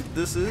that what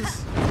this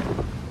is?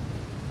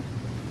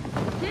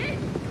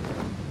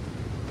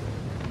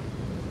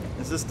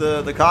 Is this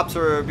the cops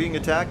are being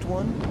attacked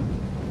one?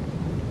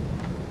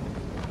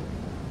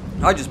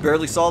 I just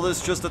barely saw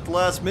this just at the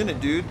last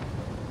minute, dude.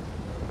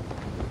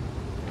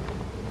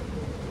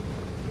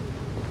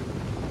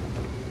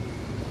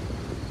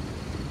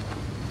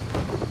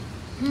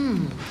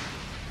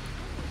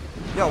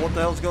 Yeah, what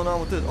the hell's going on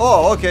with this?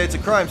 Oh, okay, it's a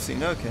crime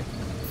scene. Okay.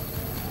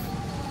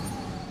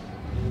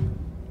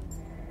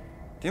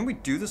 Didn't we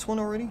do this one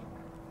already?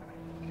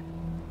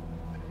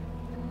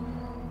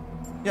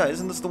 Yeah,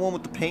 isn't this the one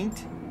with the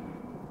paint?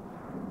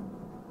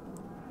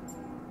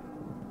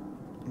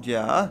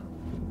 Yeah.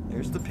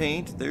 There's the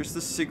paint. There's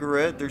the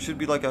cigarette. There should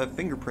be like a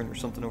fingerprint or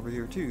something over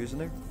here too, isn't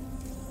there?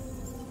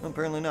 No,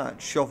 apparently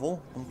not.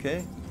 Shovel.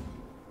 Okay.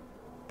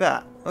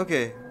 Bat.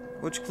 Okay.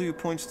 Which clue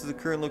points to the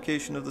current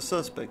location of the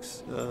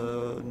suspects?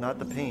 Not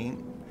the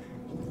paint.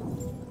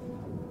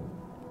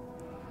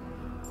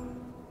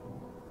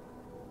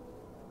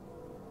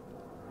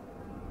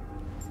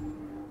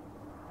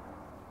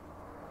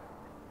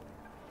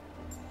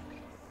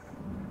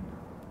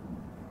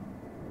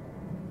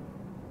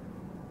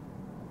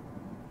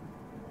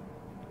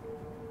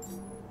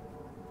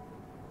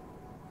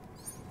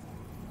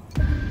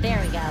 There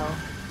we go.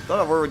 Thought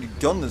I've already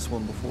done this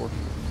one before.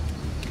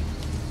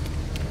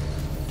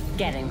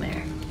 Getting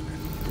there.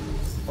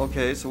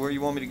 Okay, so where do you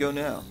want me to go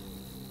now?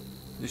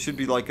 There should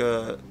be like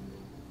a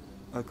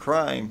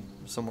crime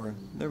somewhere.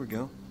 There we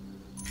go.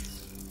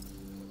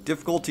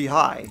 Difficulty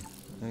high.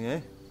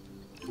 Okay.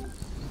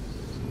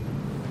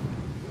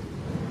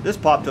 This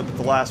popped up at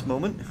the last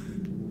moment.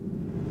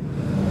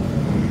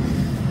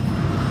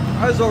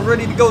 I was all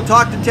ready to go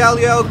talk to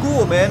Talia Al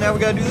Ghul, man. Now we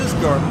gotta do this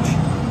garbage.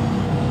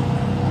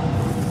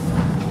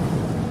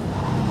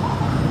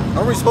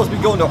 Aren't we supposed to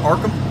be going to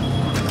Arkham?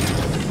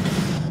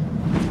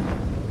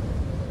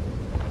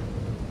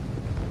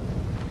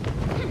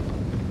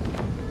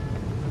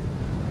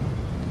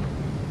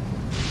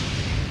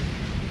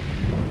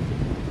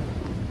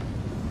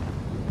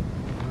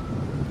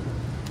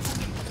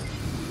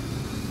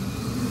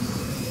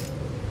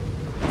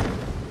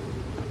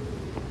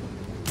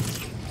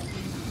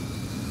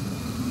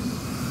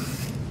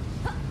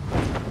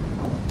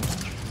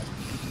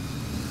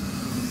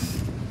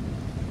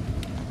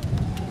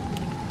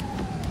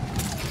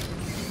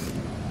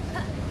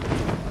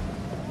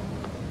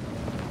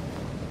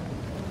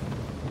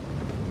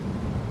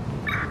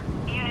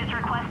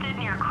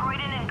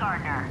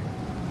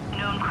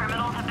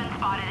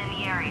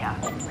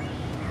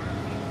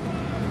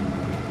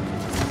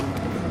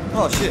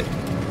 Oh shit.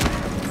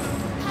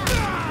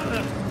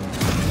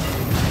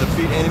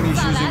 Defeat enemies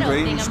using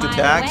ranged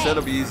attacks.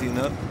 That'll be easy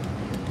enough.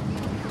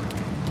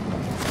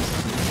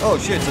 Oh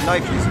shit, it's a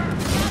knife user.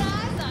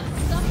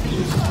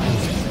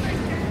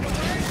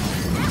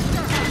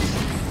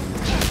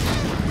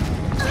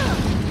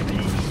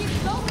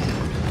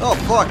 Oh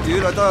fuck,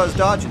 dude, I thought I was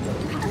dodging.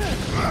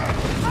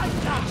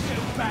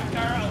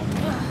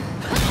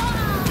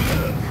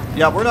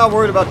 Yeah, we're not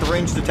worried about the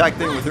ranged attack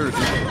thing with her,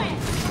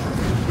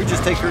 dude. We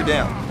just take her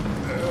down.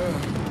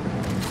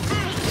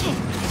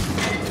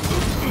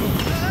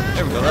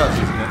 There we go, that was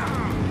easy enough.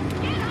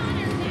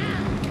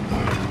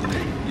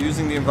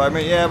 Using the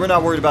environment. Yeah, we're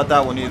not worried about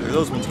that one either.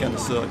 Those ones kind of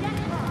suck.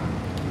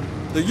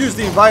 The use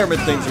the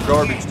environment things are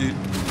garbage, dude.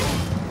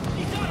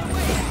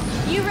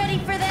 You ready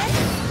for this?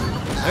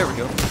 There we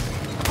go.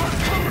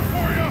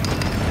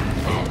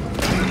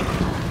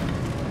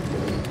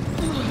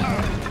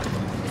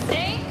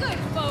 Stay good,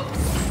 folks.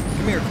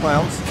 Come here,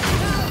 clowns.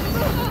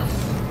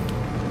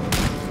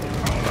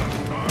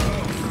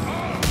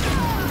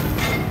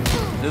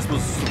 This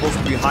was supposed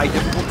to be high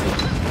difficulty.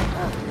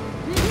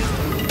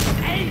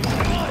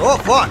 Oh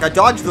fuck, I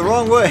dodged the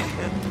wrong way.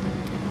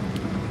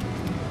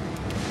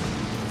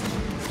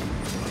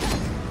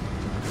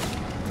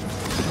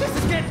 This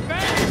is getting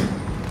bad.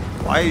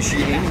 Why is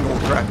she aiming all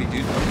crappy,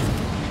 dude?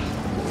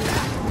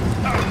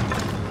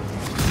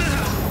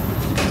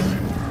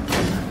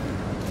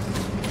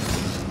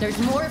 There's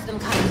more of them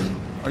coming.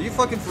 Are you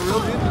fucking for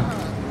real, dude?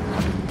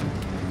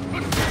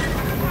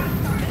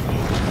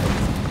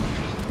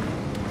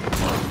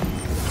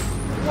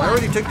 I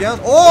already took down.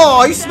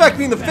 Oh, he smacked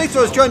me in the face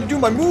while I was trying to do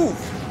my move.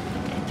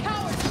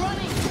 Cowards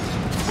running.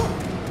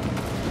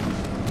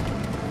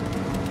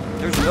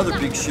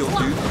 big shield,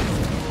 dude.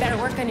 Better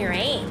work on your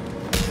aim.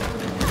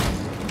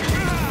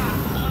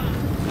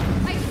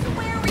 I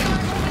swear we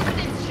aren't moving with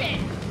this shit.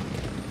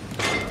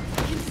 I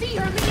can see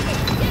her leaving.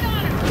 Get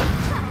on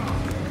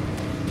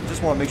her.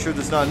 Just want to make sure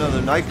there's not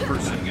another knife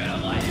person. These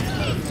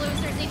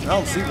losers need to I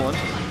don't see one.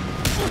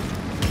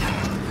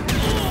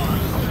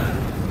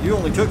 You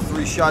only took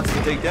 3 shots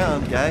to take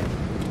down, guy.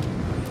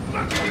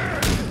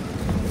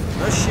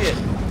 No shit.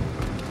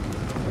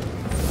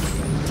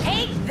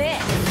 Take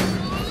this.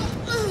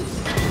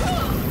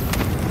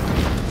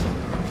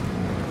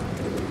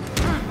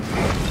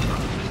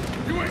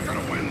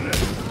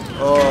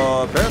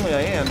 Apparently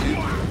I am, dude.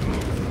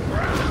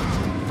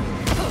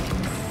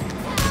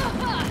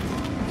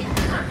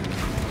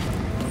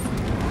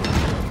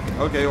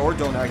 Okay, or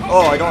don't act.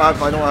 Oh, I don't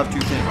have 2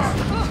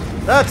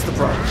 things. That's the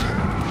problem.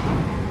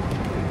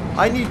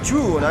 I need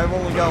 2 and I've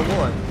only got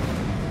 1.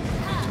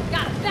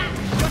 Got it back.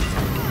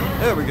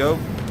 There we go.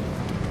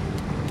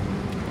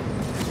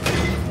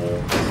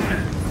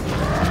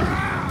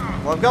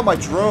 Well, I've got my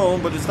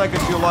drone, but it's not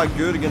gonna do a lot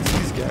good against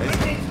these guys.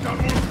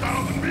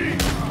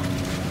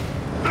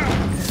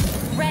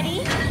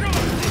 Ready?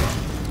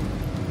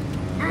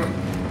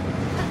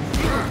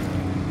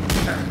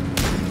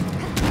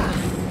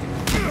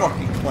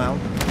 Fucking clown.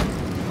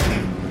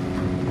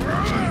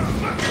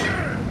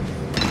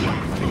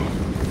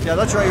 Yeah,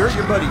 that's right. Hurt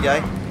your buddy,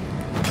 guy.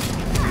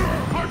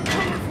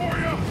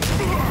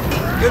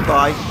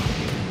 Goodbye.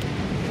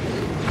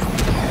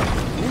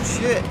 Oh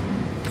shit.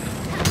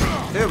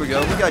 There we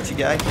go. We got you,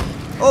 guy.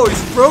 Oh,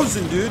 he's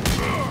frozen, dude.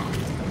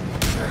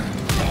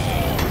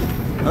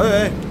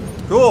 Okay.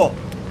 Cool.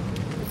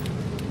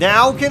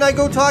 Now can I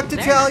go talk to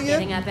They're not Talia?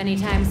 getting up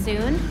anytime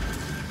soon.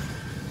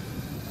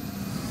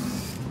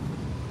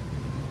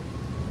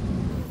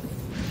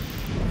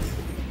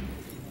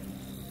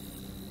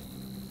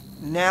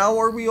 Now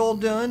are we all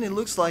done? It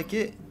looks like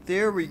it.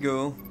 There we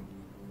go.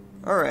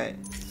 Alright.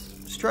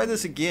 Let's try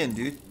this again,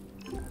 dude.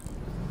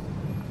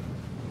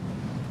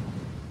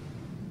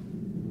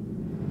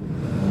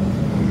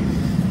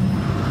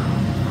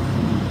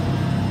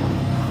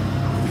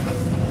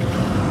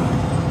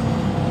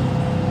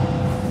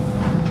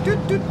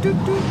 Doot, doot,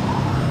 doot, doot.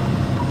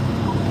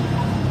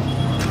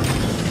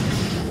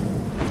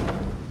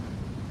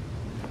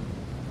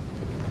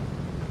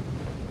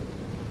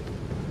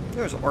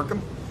 There's Arkham.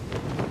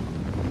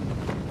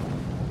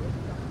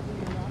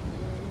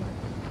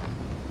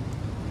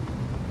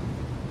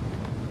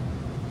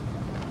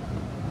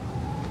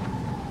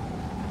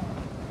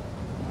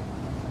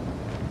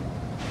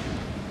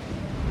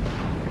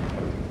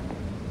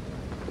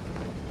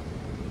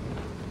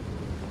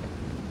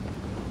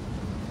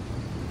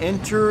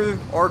 Enter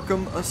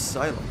Arkham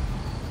Asylum.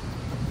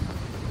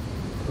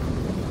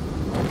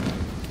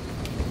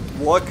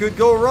 What could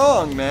go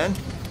wrong, man?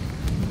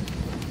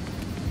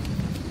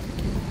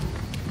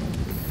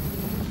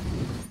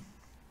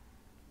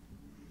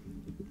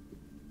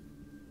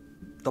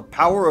 The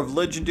power of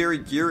legendary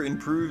gear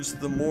improves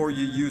the more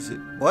you use it.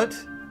 What?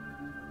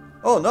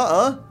 Oh,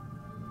 nuh-uh.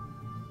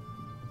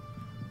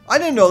 I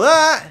didn't know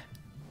that.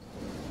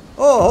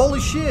 Oh, holy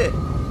shit.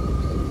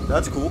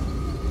 That's cool.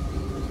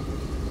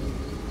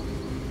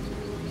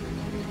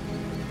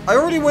 I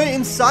already went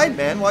inside,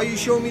 man. Why are you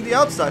showing me the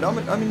outside?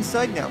 I'm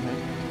inside now, man.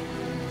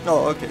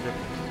 Oh, okay.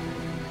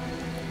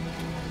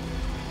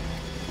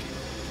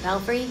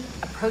 Belfry,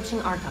 approaching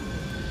Arkham.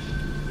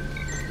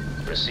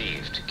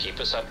 Received.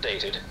 Keep us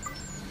updated.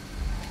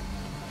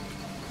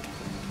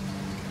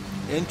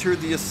 Enter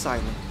the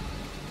asylum.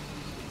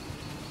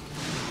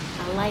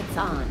 The lights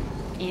on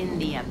in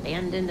the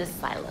abandoned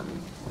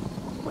asylum.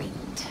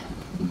 Great.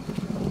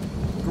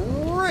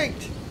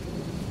 Great.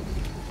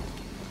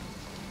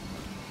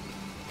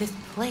 This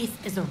place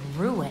is a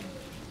ruin.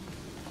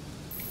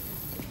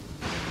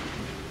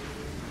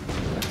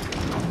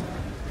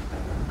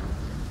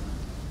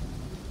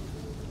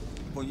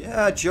 Well,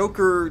 yeah,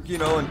 Joker, you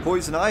know, and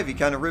Poison Ivy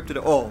kind of ripped it.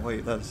 Oh,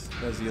 wait, that's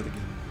the other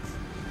game.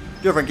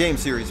 Different game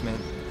series, man.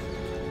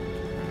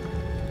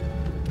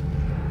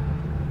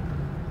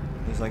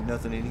 There's like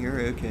nothing in here.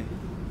 Okay.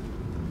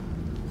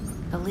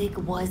 The League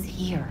was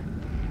here.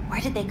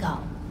 Where did they go?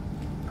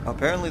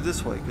 Apparently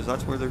this way, because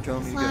that's where they're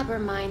telling me This to lab go.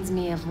 reminds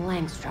me of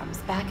Langstrom's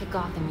back at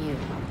Gotham U.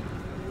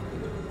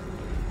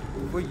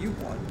 What you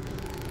want?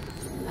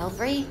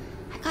 Belfry,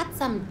 I got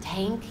some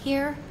tank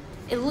here.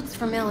 It looks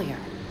familiar.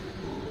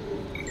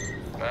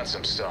 That's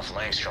some stuff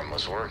Langstrom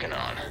was working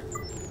on.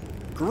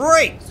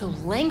 Great! So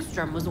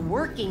Langstrom was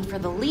working for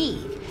the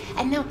League,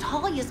 and now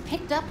Talia's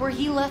picked up where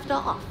he left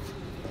off.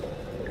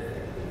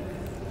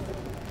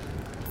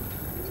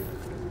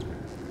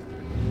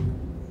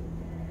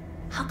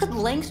 How could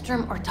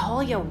Langstrom or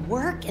Talia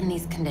work in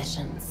these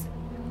conditions?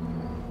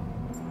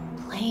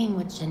 Playing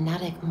with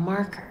genetic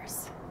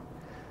markers.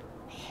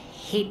 I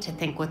hate to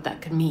think what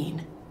that could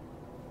mean.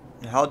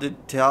 How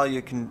did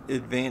Talia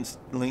advance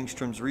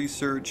Langstrom's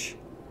research?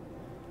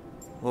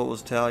 What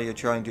was Talia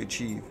trying to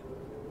achieve?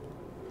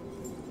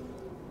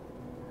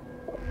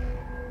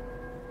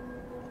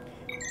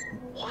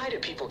 Why do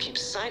people keep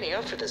signing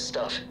up for this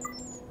stuff?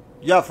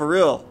 Yeah, for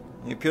real.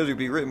 It appears to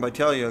be written by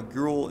Talia Al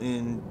Ghul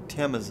in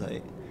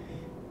Tamazite.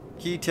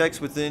 Key text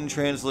within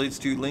translates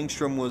to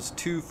Langstrom was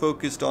too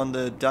focused on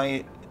the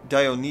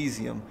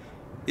Dionysium.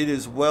 It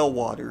is well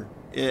water.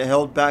 It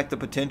held back the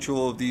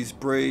potential of these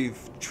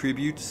brave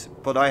tributes,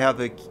 but I have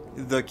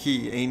the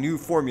key, a new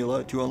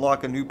formula to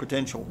unlock a new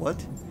potential.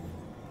 What?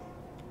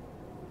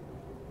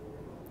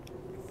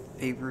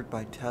 Favored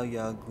by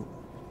Talia Al Ghul.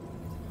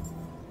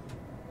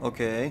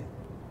 Okay.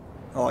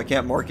 Oh, I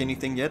can't mark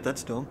anything yet?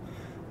 That's dumb.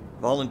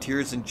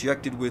 Volunteers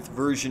injected with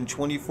version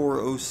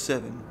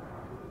 2407.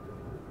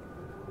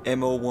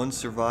 MO1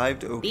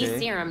 survived, okay. These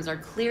serums are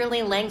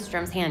clearly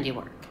Langstrom's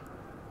handiwork.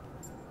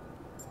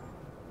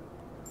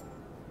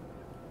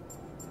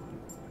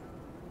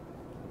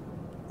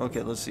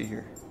 Okay, let's see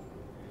here.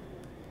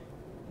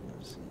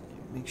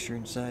 Mixture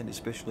inside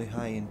especially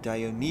high in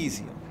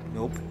Dionysium.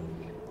 Nope.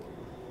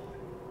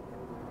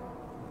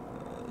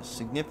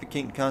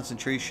 Significant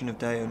concentration of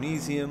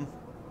Dionysium.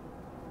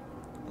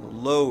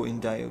 Low in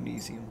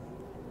Dionysium.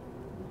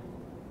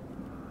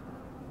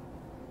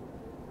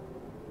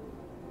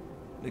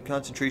 The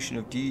concentration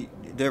of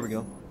there we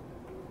go.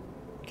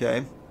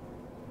 Okay.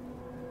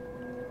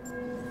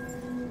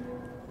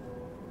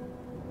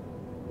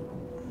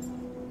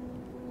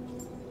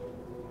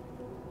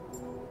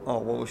 Oh,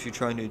 what was she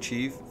trying to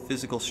achieve?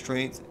 Physical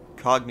strength,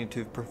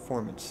 cognitive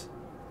performance.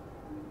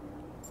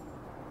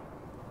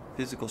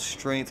 Physical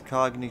strength,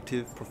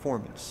 cognitive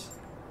performance.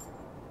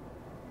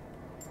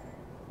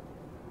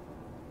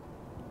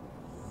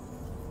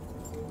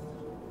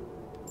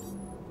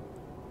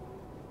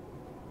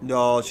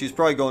 No, she's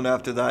probably going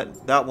after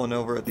that one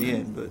over at the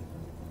end, but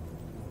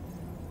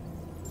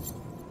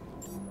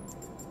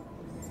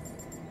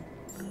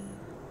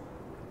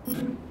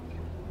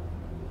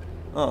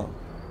oh,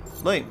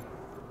 lame.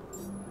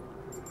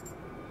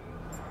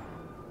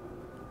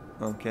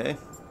 Okay.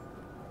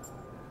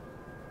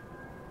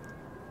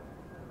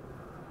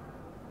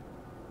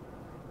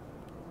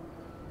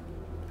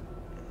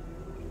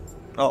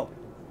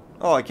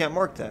 Oh, I can't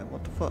mark that.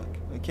 What the fuck?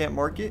 I can't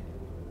mark it?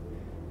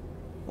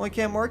 Well, I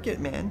can't mark it,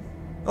 man.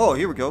 Oh,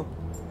 here we go.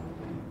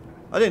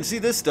 I didn't see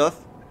this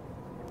stuff.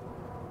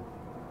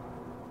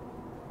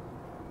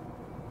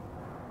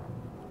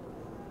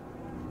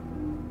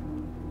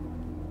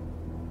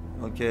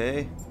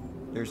 Okay.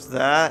 There's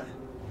that.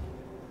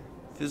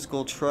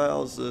 Physical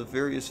trials of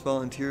various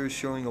volunteers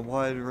showing a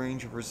wide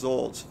range of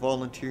results.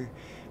 Volunteer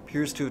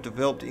appears to have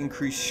developed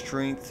increased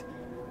strength.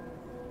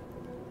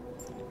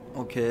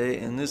 Okay,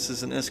 and this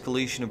is an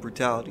escalation of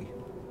brutality.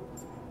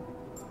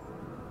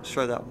 Let's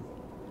try that one.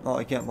 Oh,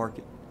 I can't mark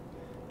it.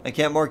 I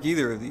can't mark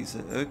either of these.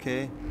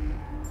 Okay.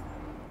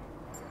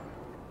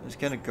 That's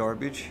kind of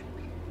garbage.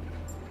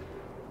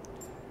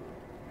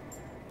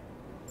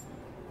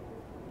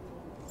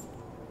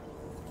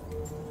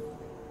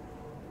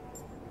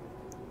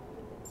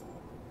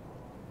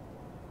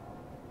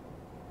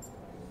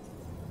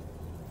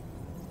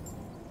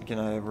 Can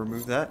I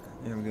remove that?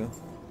 There we go.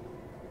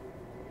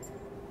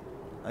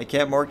 I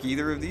can't mark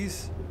either of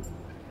these?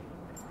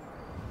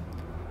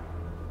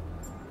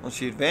 Well,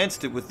 she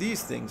advanced it with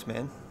these things,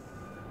 man.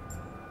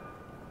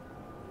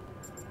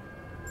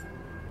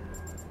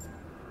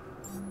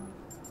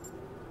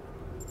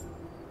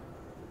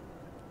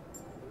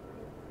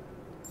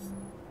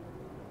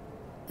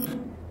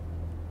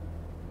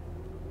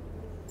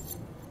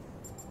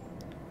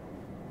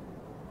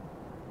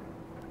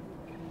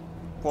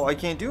 Well, I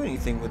can't do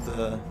anything with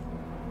the...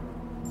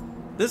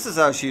 This is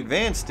how she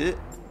advanced it.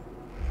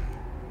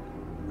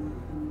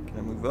 Can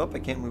I move up? I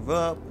can't move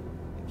up.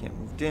 I can't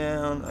move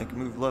down. I can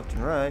move left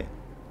and right.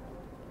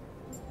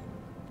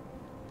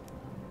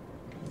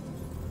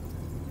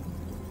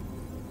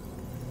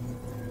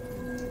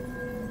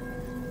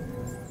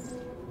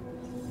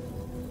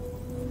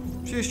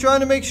 She's trying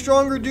to make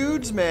stronger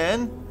dudes,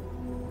 man.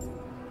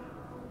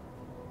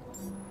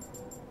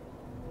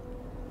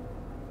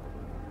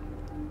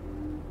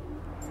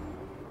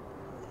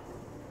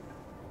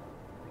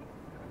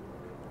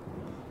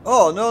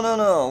 Oh,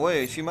 no.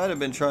 Wait, she might have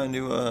been trying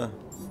to,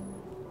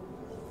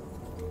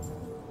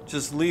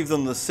 just leave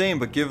them the same,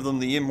 but give them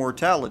the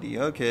immortality.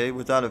 Okay,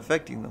 without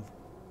affecting them.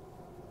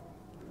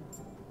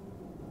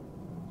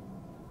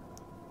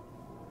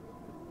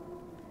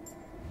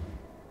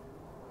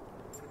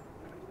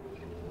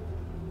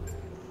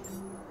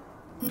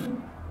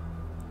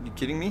 You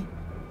kidding me?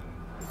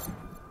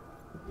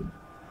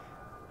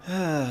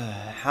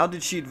 How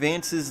did she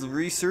advance his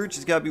research?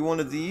 It's gotta be one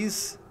of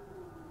these.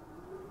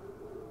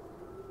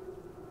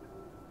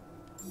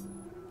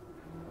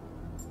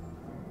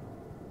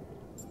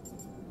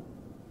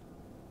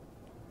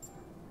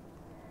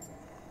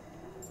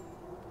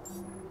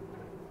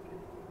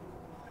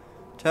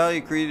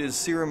 Talia created a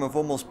serum of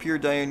almost pure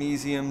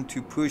Dionysium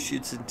to push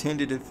its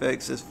intended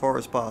effects as far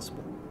as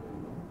possible.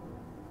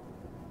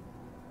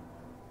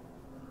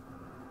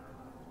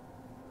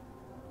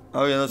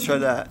 Oh yeah, let's try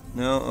that.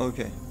 No?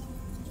 Okay.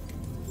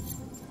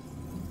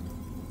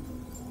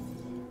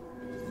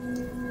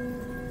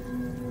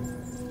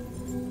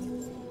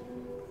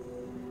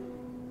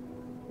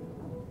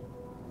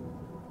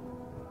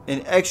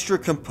 An extra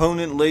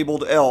component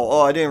labeled L. Oh,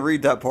 I didn't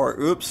read that part.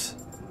 Oops.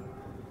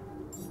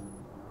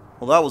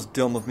 Well, that was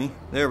dumb of me.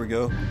 There we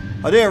go.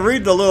 I didn't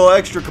read the little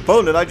extra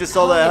component. I just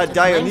saw that it had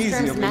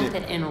Dionysium in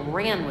method it. and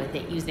ran with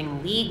it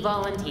using League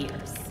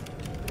volunteers.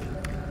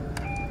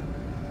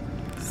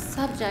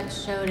 Subject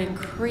showed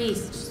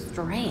increased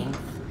strength.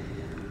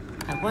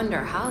 I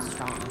wonder how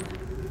strong.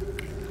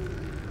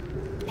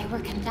 They were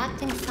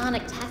conducting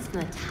sonic tests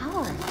in the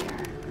tower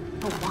here.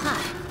 But why?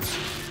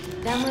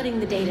 Downloading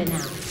the data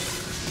now.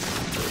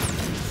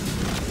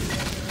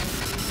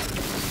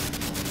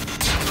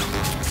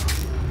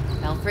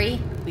 Belfry,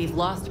 we've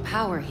lost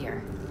power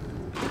here.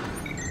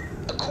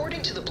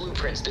 According to the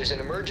blueprints, there's an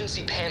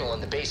emergency panel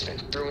in the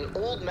basement through an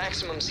old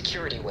maximum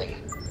security wing.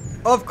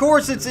 Of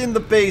course it's in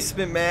the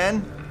basement,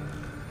 man.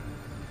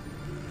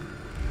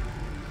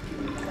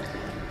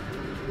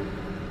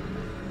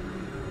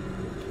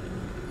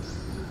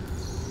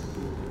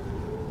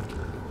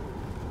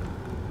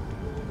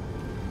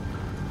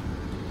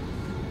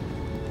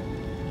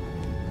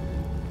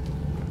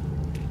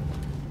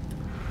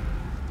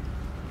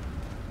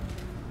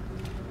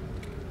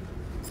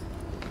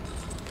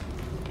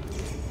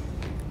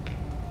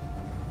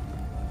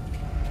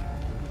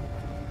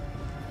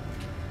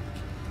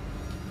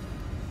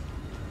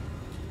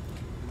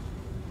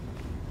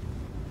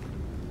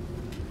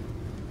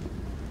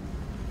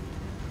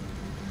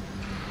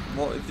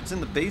 Well, if it's in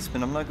the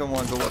basement, I'm not gonna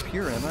want to go up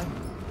here, am I?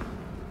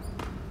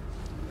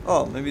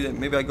 Oh, maybe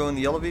I go in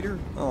the elevator?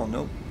 Oh,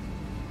 nope.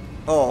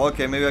 Oh,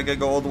 okay, maybe I gotta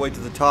go all the way to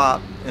the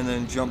top and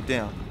then jump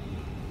down.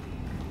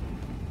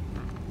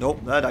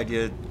 Nope, that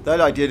idea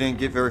didn't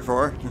get very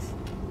far.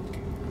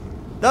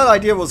 That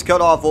idea was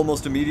cut off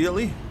almost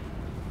immediately.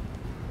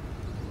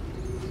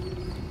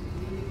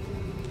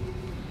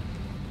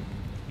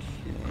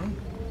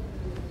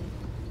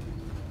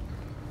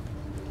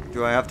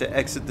 Do I have to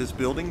exit this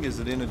building? Is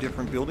it in a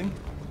different building?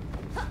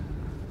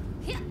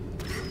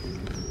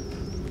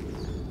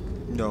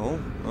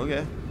 No.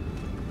 Okay.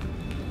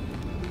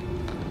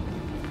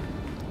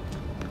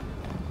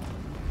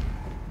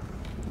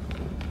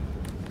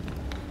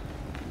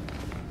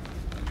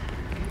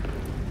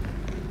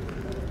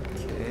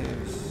 Okay,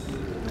 there's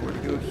nowhere to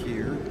go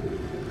here.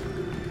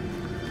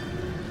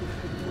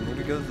 Nowhere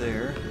to go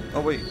there.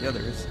 Oh wait, yeah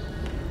there is.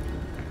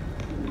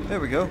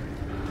 There we go.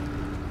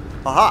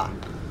 Aha!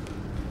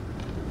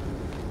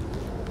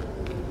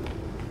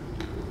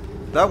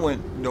 That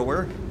went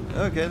nowhere.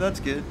 Okay,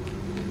 that's good.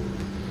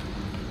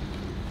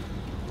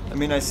 I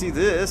mean, I see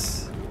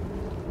this.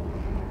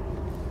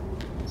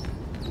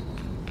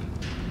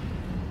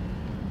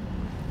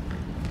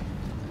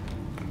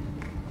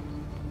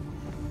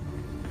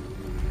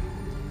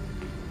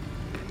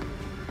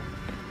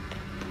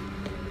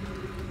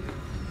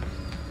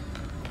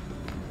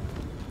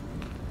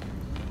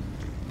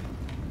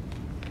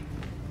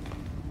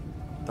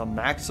 The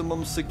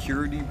maximum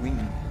security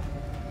wing.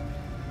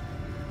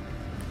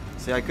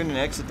 See, I couldn't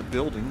exit the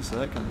building, so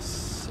that kind of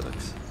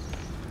sucks.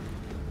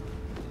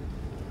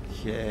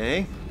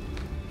 Okay.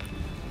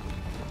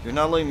 You're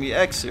not letting me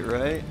exit,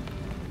 right?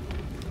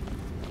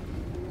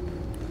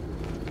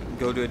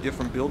 Go to a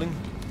different building?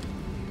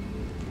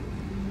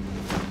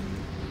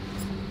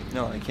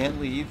 No, I can't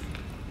leave.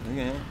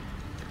 Okay.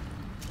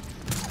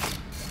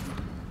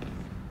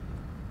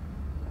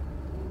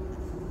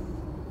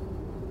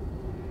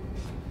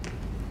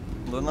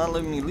 They're not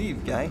letting me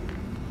leave, guy.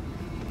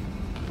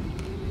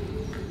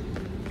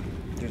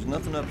 There's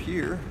nothing up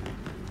here.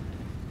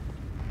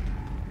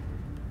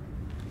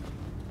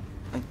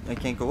 I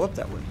can't go up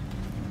that way.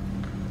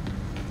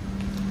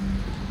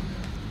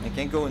 I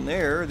can't go in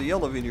there. The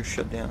elevator's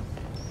shut down.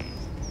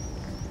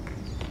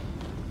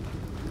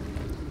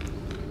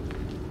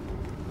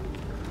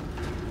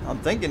 I'm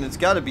thinking it's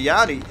got to be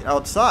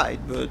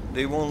outside, but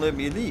they won't let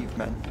me leave,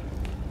 man.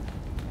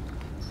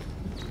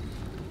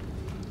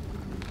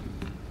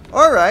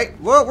 Alright,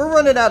 well, we're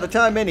running out of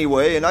time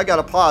anyway, and I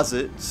gotta pause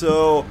it,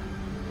 so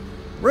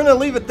we're gonna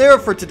leave it there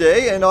for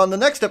today, and on the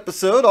next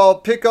episode, I'll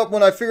pick up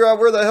when I figure out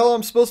where the hell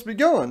I'm supposed to be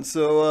going.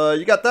 So,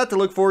 you got that to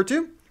look forward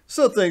to.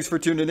 So, thanks for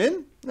tuning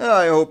in.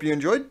 I hope you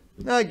enjoyed.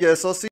 I guess I'll see you.